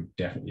mesh could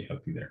definitely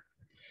help you there.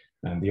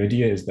 And the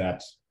idea is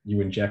that you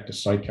inject a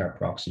sidecar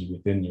proxy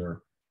within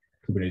your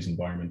Kubernetes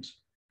environment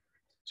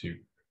to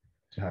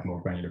have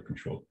more granular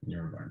control in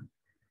your environment.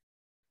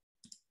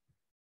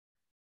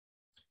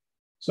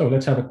 So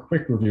let's have a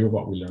quick review of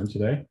what we learned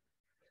today.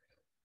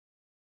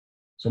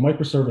 So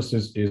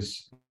microservices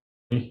is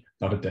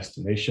not a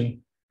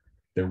destination.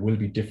 There will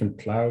be different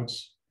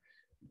clouds.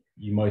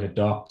 You might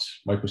adopt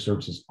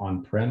microservices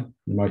on-prem.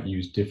 You might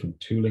use different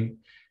tooling.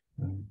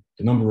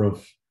 The number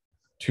of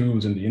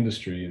tools in the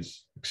industry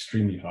is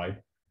extremely high.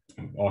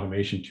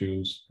 Automation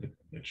tools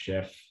like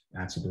Chef,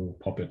 Ansible,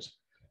 Puppet,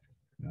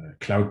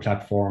 cloud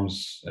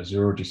platforms,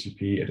 Azure,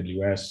 GCP,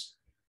 AWS,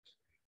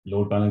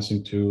 load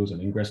balancing tools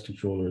and ingress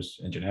controllers,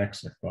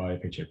 Nginx,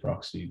 F5, HA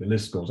proxy, the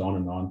list goes on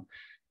and on.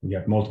 We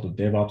have multiple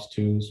DevOps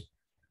tools,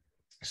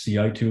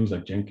 CI tools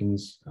like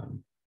Jenkins,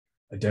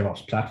 a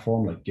DevOps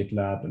platform like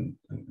GitLab,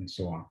 and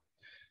so on.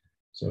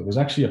 So there's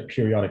actually a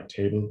periodic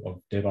table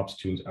of DevOps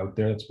tools out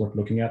there that's worth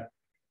looking at.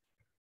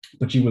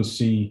 But you will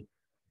see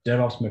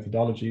DevOps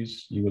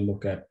methodologies, you will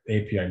look at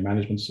API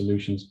management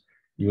solutions,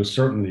 you will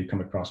certainly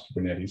come across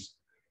Kubernetes,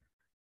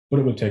 but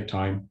it will take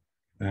time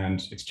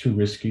and it's too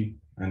risky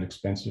and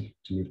expensive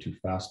to move too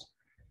fast.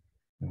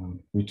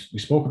 We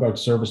spoke about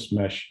service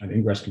mesh and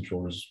ingress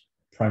controllers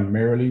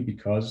primarily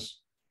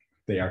because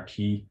they are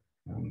key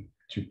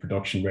to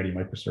production-ready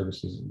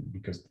microservices,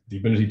 because the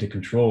ability to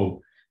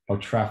control how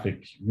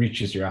traffic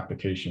reaches your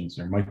applications,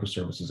 your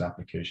microservices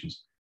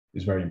applications,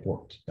 is very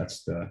important.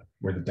 That's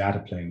where the data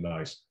plane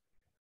lies.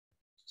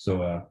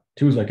 So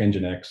tools like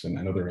Nginx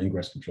and other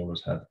ingress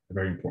controllers have a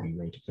very important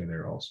role to play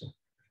there also.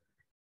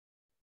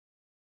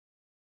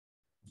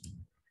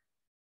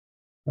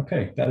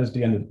 Okay, that is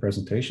the end of the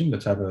presentation.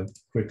 Let's have a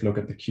quick look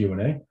at the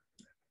Q&A.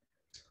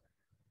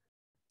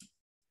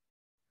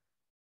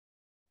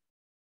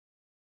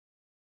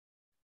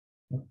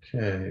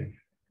 Okay.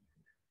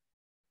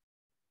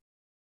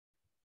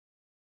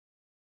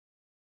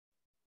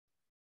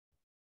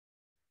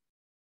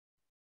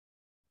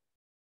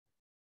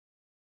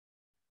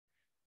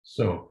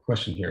 So,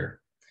 question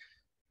here.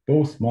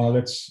 Both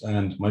monoliths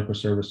and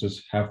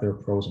microservices have their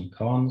pros and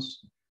cons.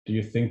 do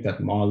you think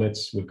that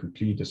monoliths will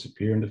completely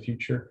disappear in the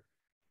future,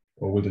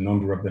 or will the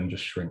number of them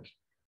just shrink?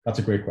 That's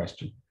a great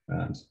question.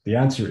 And the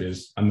answer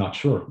is, I'm not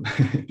sure,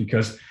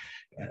 because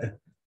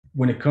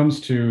when it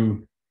comes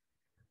to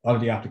a lot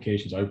of the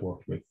applications I've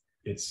worked with,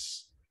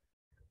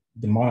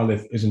 the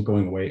monolith isn't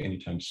going away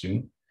anytime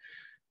soon.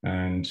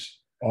 And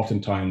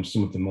oftentimes,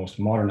 some of the most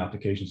modern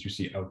applications you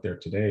see out there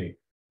today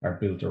are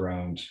built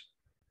around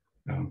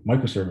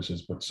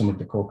microservices, but some of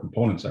the core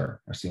components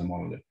are still a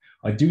monolith.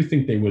 I do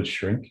think they will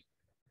shrink,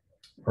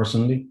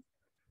 personally,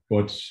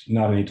 but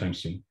not anytime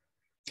soon.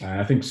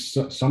 I think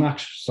some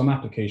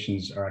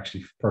applications are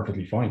actually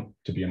perfectly fine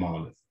to be a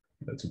monolith.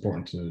 It's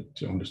important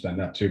to understand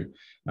that too.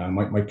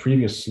 My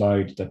previous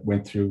slide that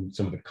went through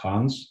some of the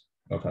cons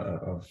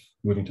of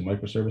moving to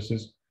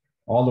microservices,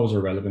 all those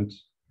are relevant,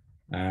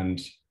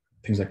 and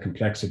things like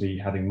complexity,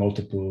 having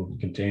multiple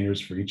containers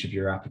for each of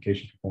your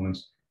application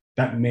components,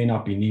 that may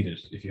not be needed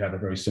if you have a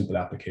very simple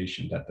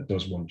application that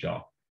does one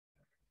job.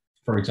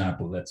 For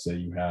example, let's say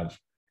you have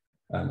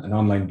an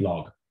online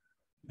blog,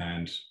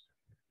 and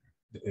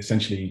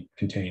essentially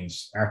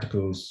contains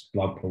articles,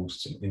 blog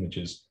posts, and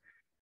images,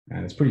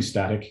 and it's pretty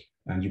static,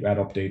 and you add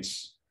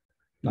updates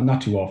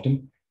not too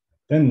often,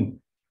 then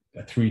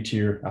a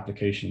 3-tier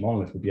application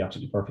monolith would be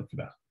absolutely perfect for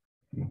that.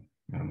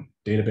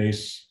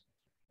 Database,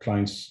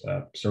 clients,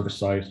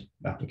 server-side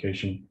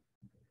application,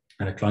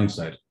 and a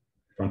client-side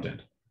front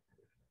end.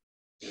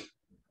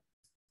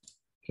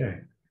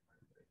 Okay.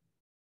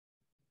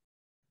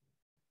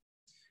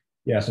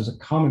 Yeah, so there's a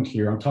comment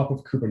here. On top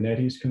of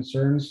Kubernetes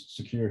concerns,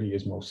 security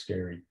is most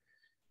scary.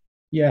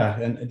 Yeah,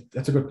 and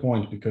that's a good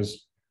point,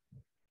 because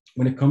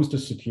when it comes to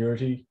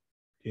security,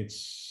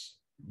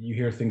 you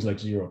hear things like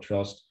zero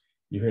trust,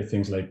 you hear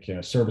things like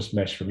service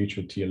mesh for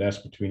mutual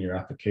TLS between your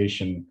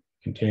application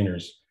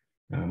containers.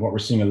 What we're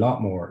seeing a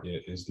lot more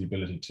is the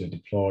ability to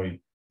deploy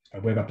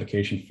a web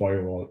application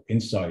firewall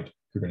inside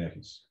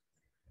Kubernetes.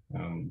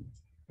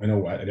 I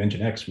know at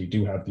Nginx, we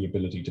do have the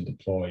ability to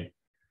deploy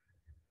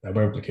a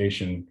web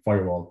application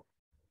firewall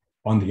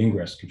on the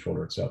Ingress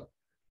controller itself.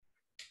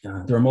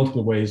 There are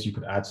multiple ways you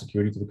could add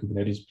security to the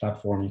Kubernetes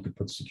platform. You could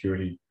put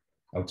security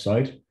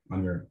outside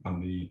on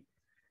the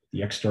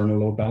external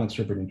load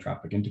balancer, bringing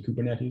traffic into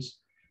Kubernetes.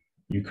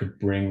 You could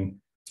bring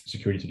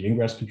security to the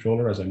Ingress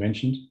controller, as I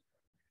mentioned.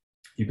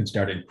 You can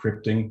start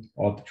encrypting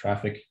all the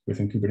traffic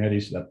within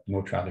Kubernetes so that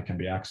no traffic can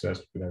be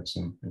accessed without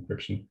some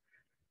encryption.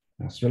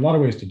 So there are a lot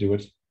of ways to do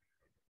it.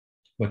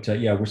 But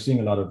yeah, we're seeing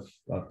a lot of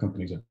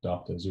companies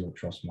adopt a zero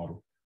trust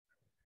model.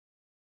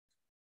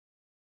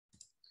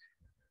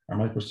 Are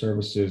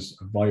microservices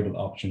a viable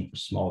option for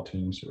small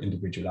teams or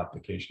individual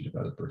application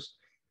developers?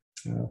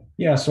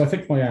 Yeah, so I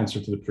think my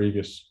answer to the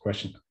previous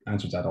question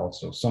answers that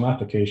also. Some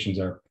applications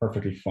are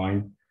perfectly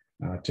fine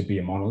to be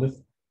a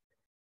monolith.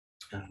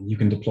 You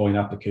can deploy an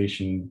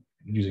application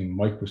using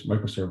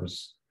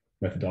microservice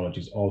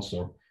methodologies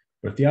also,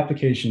 but if the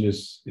application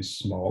is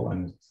small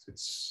and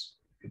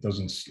it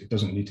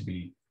doesn't need to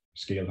be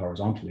scaled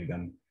horizontally,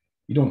 then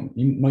you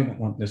might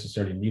not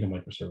necessarily need a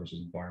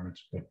microservices environment,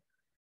 but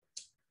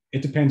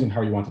it depends on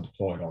how you want to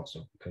deploy it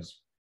also, because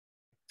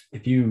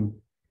if you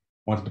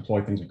want to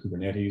deploy things in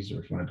Kubernetes,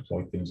 or if you want to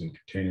deploy things in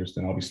containers,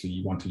 then obviously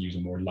you want to use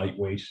a more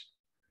lightweight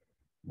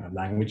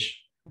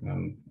language.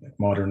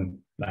 Modern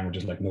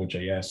languages like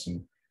Node.js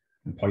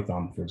and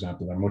Python, for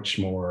example, are much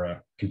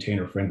more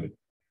container friendly.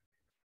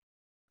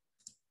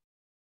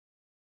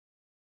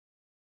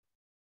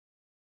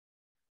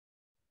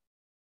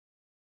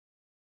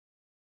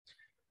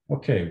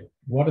 Okay,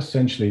 what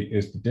essentially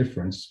is the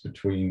difference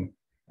between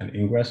an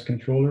Ingress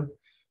controller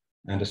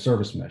and a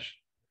service mesh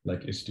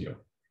like Istio?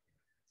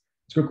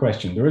 It's a good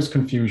question. There is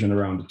confusion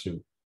around the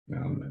two.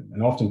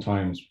 And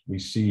oftentimes we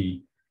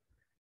see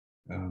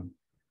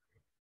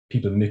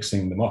people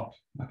mixing them up,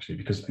 actually,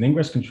 because an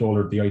Ingress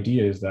controller, the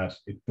idea is that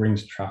it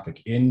brings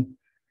traffic in.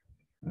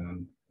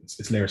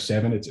 It's layer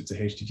 7, it's a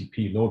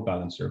HTTP load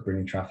balancer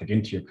bringing traffic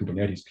into your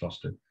Kubernetes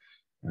cluster.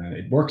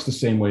 It works the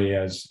same way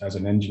as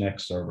an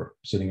Nginx server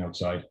sitting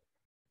outside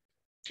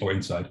or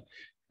inside,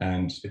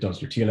 and it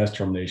does your TLS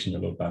termination,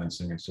 your load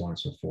balancing, and so on and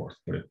so forth.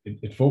 But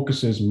it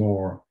focuses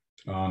more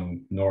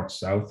on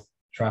north-south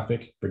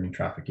traffic, bringing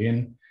traffic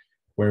in,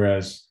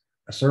 whereas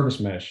a service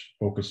mesh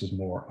focuses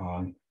more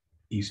on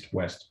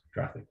east-west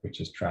traffic, which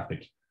is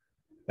traffic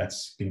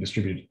that's being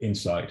distributed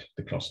inside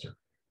the cluster.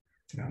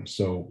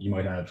 So you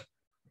might have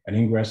an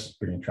Ingress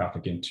bringing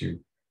traffic into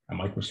a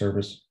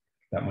microservice.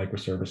 That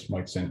microservice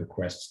might send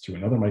requests to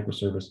another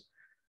microservice.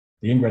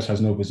 The Ingress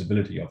has no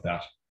visibility of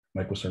that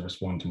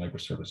microservice 1 to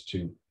microservice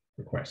 2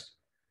 request.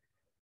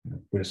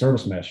 With a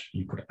service mesh,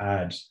 you could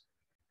add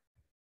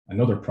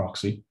another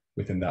proxy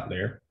within that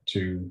layer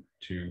to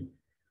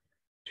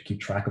keep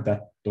track of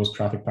those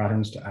traffic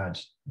patterns, to add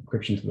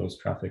encryption to those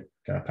traffic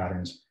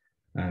patterns,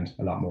 and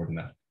a lot more than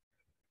that.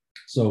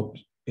 So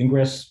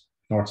Ingress,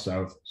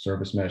 north-south,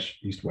 service mesh,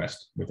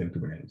 east-west within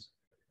Kubernetes.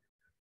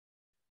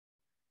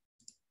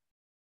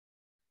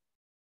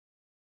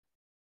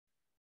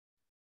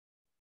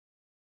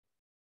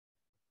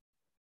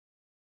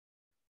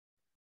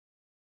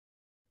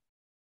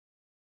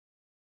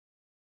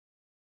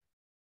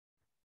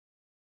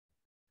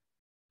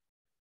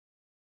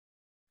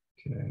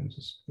 Okay, I'm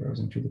just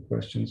browsing through the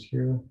questions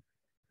here.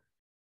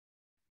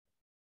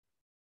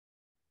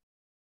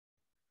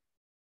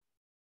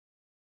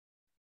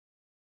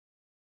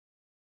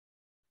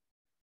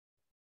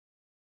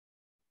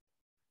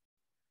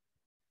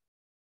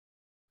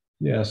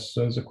 Yes,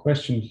 so there's a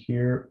question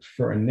here.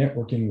 For a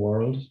networking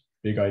world,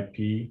 big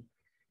IP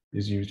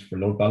is used for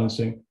load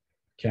balancing.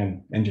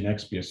 Can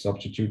Nginx be a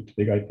substitute to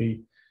big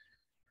IP?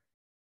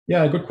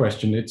 Yeah, good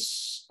question.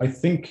 I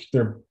think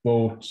they're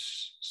both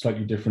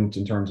slightly different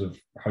in terms of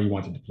how you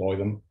want to deploy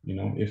them. You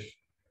know,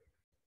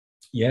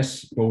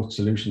 yes, both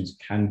solutions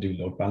can do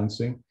load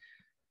balancing.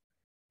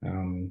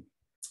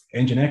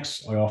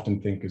 Nginx, I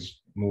often think, is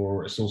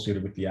more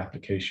associated with the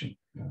application.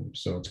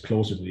 So it's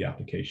closer to the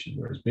application,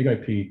 whereas big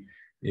IP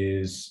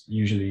is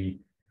usually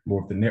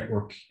more of the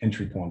network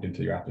entry point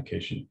into your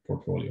application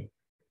portfolio.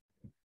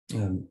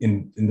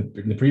 In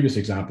the previous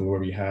example where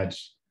we had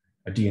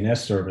a DNS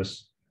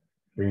service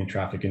bringing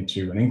traffic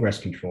into an Ingress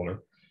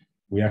controller,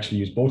 we actually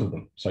use both of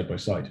them side by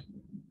side.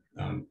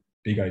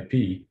 Big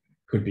IP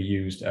could be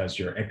used as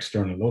your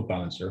external load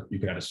balancer. You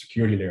could add a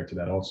security layer to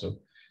that also.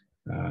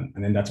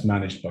 And then that's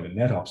managed by the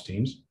NetOps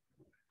teams.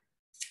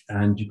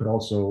 And you could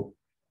also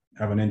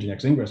have an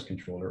Nginx Ingress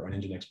controller or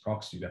an Nginx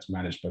proxy that's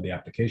managed by the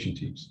application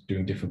teams,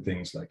 doing different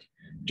things like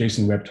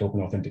JSON Web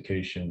Token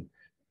authentication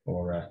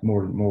or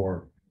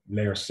more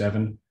layer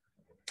 7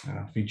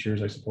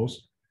 features, I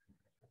suppose.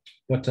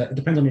 But it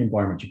depends on the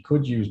environment. You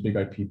could use big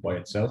IP by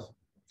itself,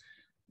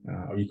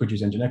 or you could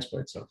use Nginx by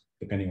itself,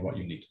 depending on what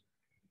you need.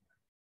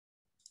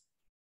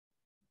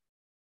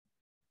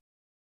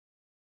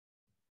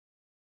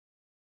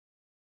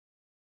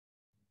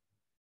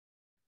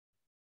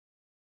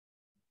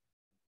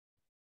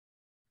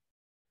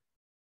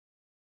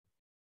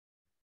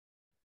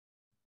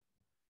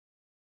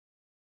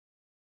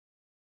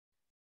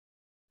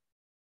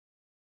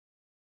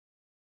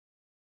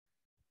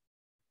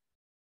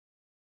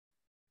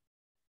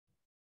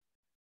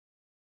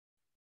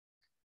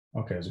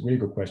 Okay, there's a really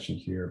good question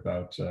here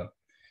about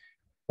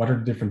what are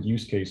the different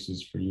use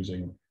cases for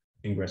using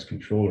Ingress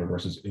controller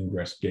versus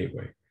Ingress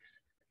gateway?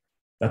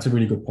 That's a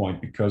really good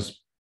point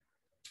because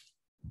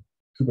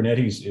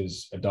Kubernetes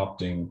is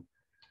adopting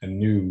a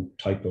new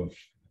type of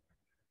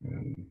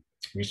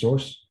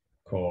resource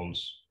called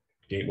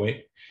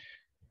gateway.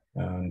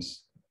 And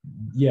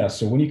yeah,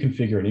 so when you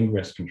configure an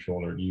Ingress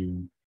controller,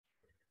 you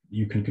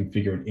can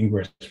configure an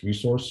Ingress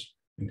resource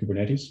in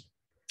Kubernetes,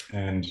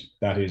 and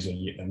that is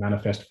a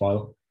manifest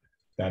file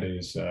that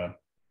is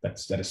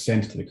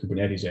sent to the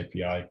Kubernetes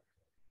API,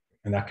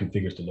 and that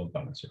configures the load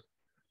balancer.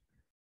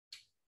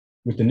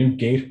 With the new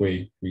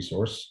gateway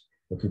resource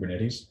for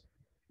Kubernetes,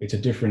 it's a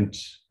different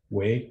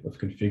way of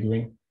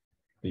configuring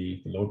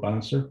the load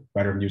balancer.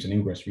 Rather than use an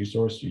Ingress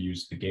resource, you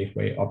use the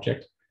gateway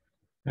object.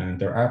 And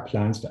there are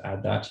plans to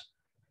add that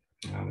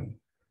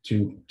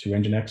to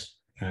Nginx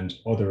and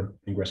other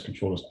Ingress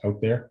controllers out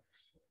there.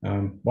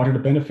 What are the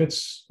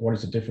benefits? What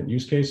is the different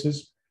use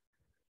cases?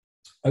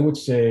 I would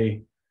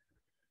say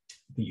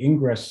the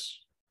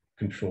Ingress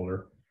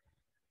controller,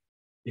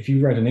 if you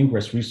write an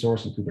Ingress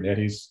resource in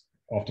Kubernetes,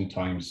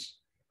 oftentimes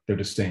they're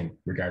the same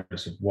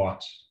regardless of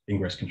what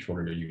Ingress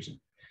controller you're using.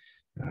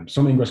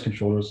 Some Ingress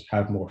controllers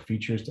have more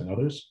features than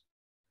others.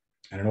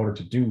 And in order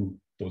to do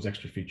those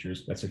extra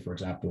features, let's say, for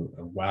example,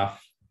 a WAF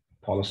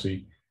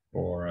policy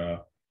or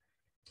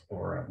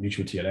a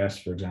mutual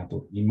TLS, for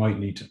example, you might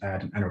need to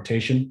add an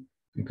annotation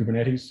in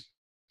Kubernetes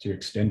to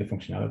extend the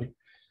functionality.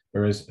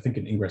 Whereas I think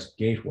an Ingress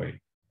gateway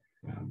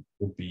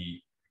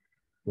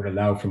would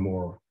allow for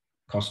more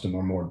custom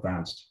or more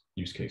advanced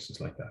use cases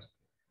like that.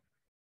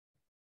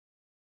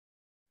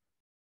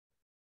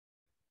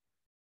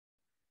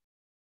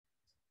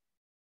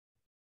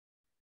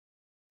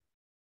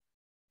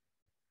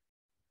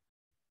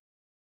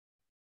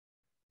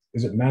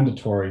 Is it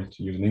mandatory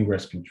to use an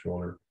Ingress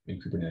controller in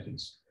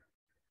Kubernetes?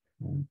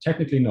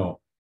 Technically, no.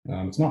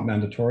 It's not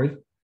mandatory,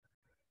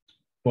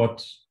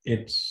 but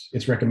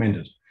it's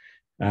recommended.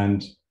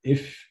 And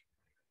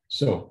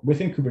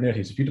within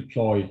Kubernetes, if you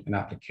deploy an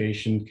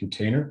application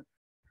container,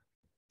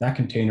 that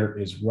container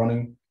is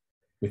running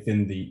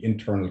within the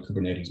internal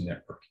Kubernetes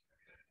network.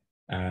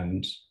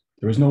 And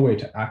there is no way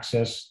to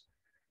access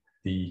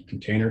the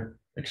container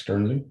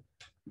externally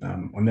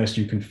unless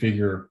you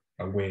configure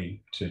a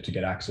way to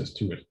get access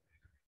to it.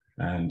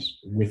 And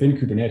within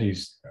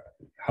Kubernetes,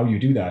 how you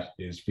do that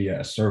is via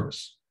a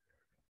service.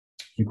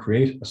 You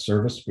create a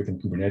service within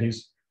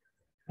Kubernetes,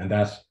 and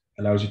that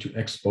allows you to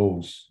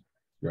expose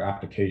your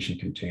application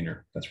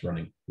container that's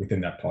running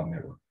within that pod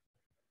network.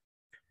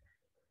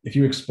 If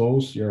you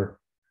expose your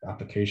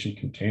application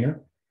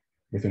container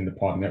within the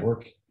pod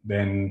network,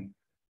 then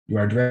you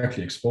are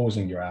directly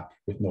exposing your app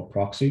with no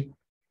proxy.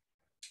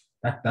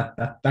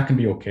 That can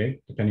be okay,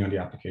 depending on the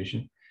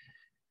application.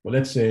 But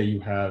let's say you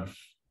have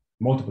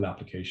multiple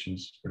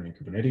applications running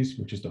Kubernetes,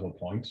 which is the whole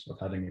point of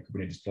having a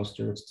Kubernetes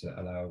cluster. It's to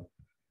allow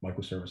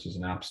microservices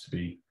and apps to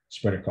be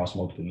spread across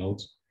multiple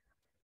nodes.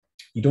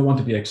 You don't want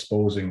to be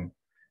exposing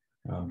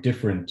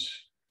different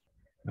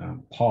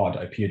pod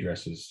IP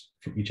addresses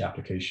for each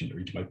application or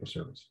each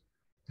microservice.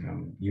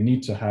 you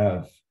need to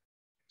have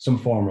some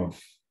form of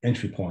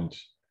entry point,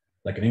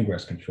 like an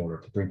Ingress controller,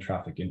 to bring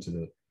traffic into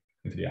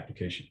the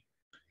application.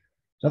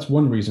 That's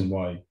one reason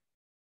why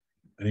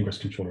an Ingress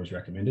controller is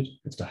recommended.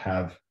 It's to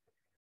have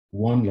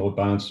one load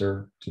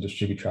balancer to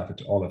distribute traffic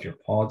to all of your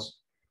pods.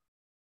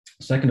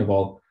 Second of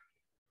all,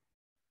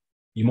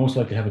 you most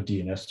likely have a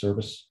DNS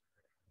service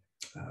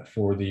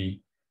for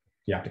the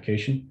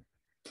application.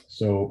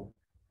 So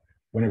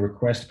when a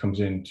request comes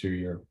into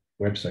your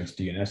website's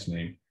DNS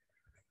name,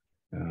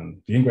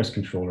 the Ingress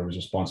controller is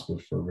responsible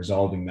for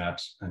resolving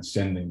that and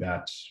sending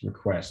that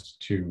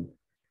request to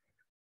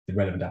the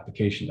relevant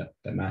application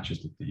that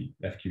matches the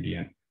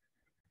FQDN.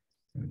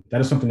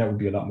 That is something that would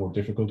be a lot more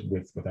difficult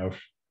without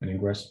an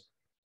Ingress.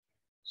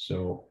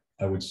 So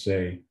I would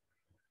say,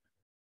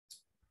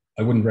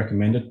 I wouldn't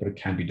recommend it, but it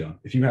can be done.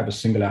 If you have a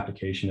single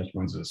application that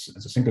runs as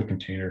a single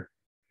container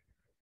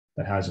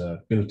that has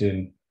a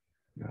built-in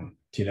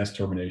TLS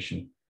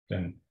termination,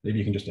 then maybe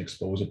you can just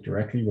expose it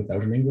directly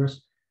without an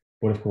Ingress.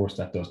 But of course,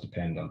 that does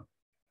depend on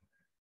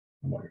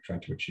what you're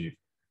trying to achieve.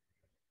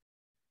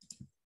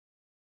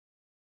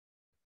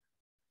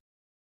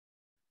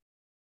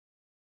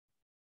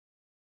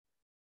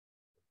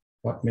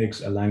 What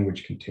makes a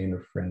language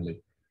container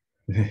friendly?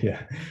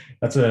 Yeah,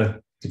 that's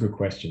a good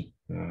question.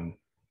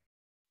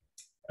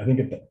 I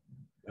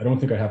don't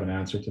think I have an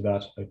answer to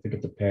that. I think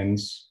it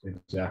depends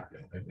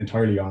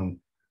entirely on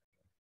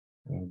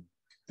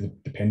the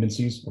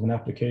dependencies of an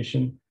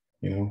application.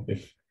 You know,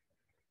 if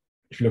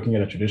you're looking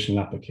at a traditional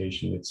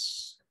application,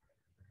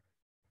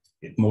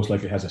 it most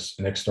likely has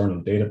an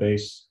external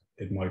database.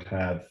 It might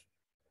have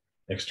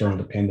external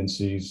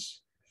dependencies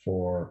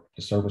for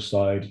the server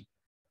side.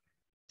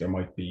 There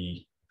might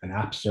be an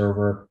app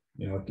server.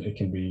 You know, it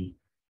can be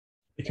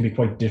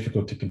quite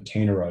difficult to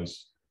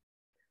containerize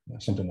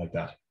something like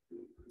that.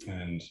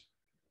 And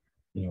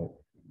you know,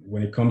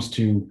 when it comes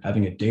to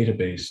having a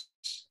database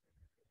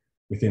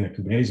within a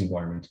Kubernetes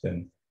environment,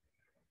 then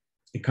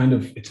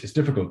it's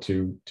difficult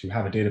to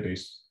have a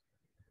database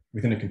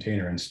within a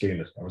container and scale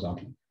it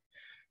horizontally.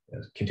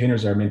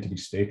 Containers are meant to be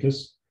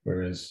stateless,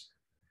 whereas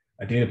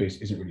a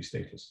database isn't really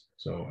stateless.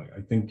 So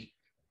I think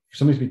for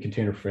something to be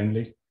container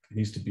friendly, it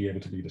needs to be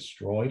able to be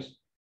destroyed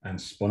and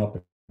spun up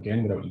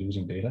again without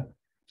losing data.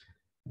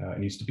 It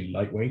needs to be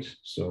lightweight.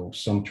 So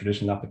some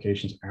traditional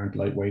applications aren't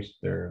lightweight.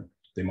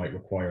 They might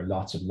require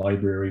lots of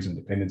libraries and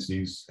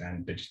dependencies,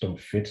 and they just don't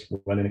fit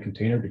well in a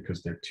container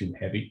because they're too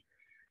heavy.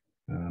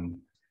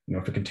 You know,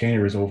 if a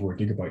container is over 1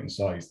 gigabyte in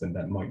size, then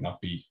that might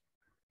not be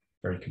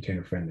very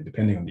container friendly,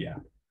 depending on the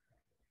app.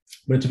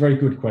 But it's a very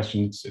good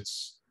question.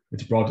 It's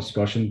a broad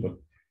discussion, but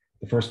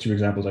the first two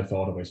examples I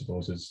thought of, I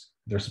suppose, is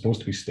they're supposed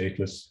to be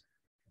stateless,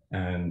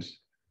 and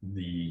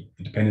the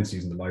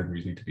dependencies and the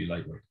libraries need to be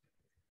lightweight.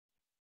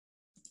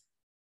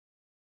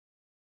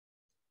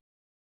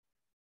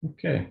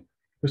 Okay,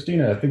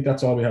 Christina, I think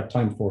that's all we have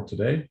time for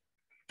today.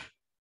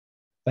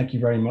 Thank you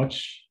very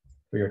much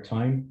for your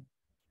time.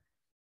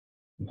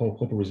 I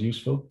hope it was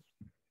useful.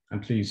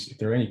 And please, if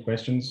there are any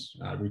questions,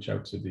 reach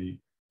out to the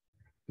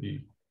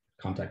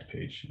contact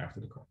page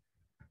after the call.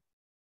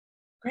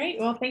 Great.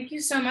 Well, thank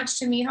you so much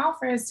to Micheal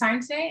for his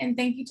time today, and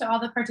thank you to all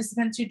the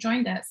participants who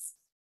joined us.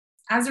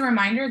 As a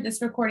reminder,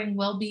 this recording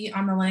will be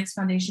on the Linux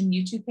Foundation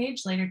YouTube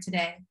page later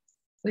today.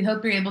 We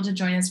hope you're able to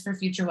join us for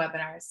future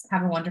webinars.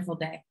 Have a wonderful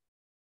day.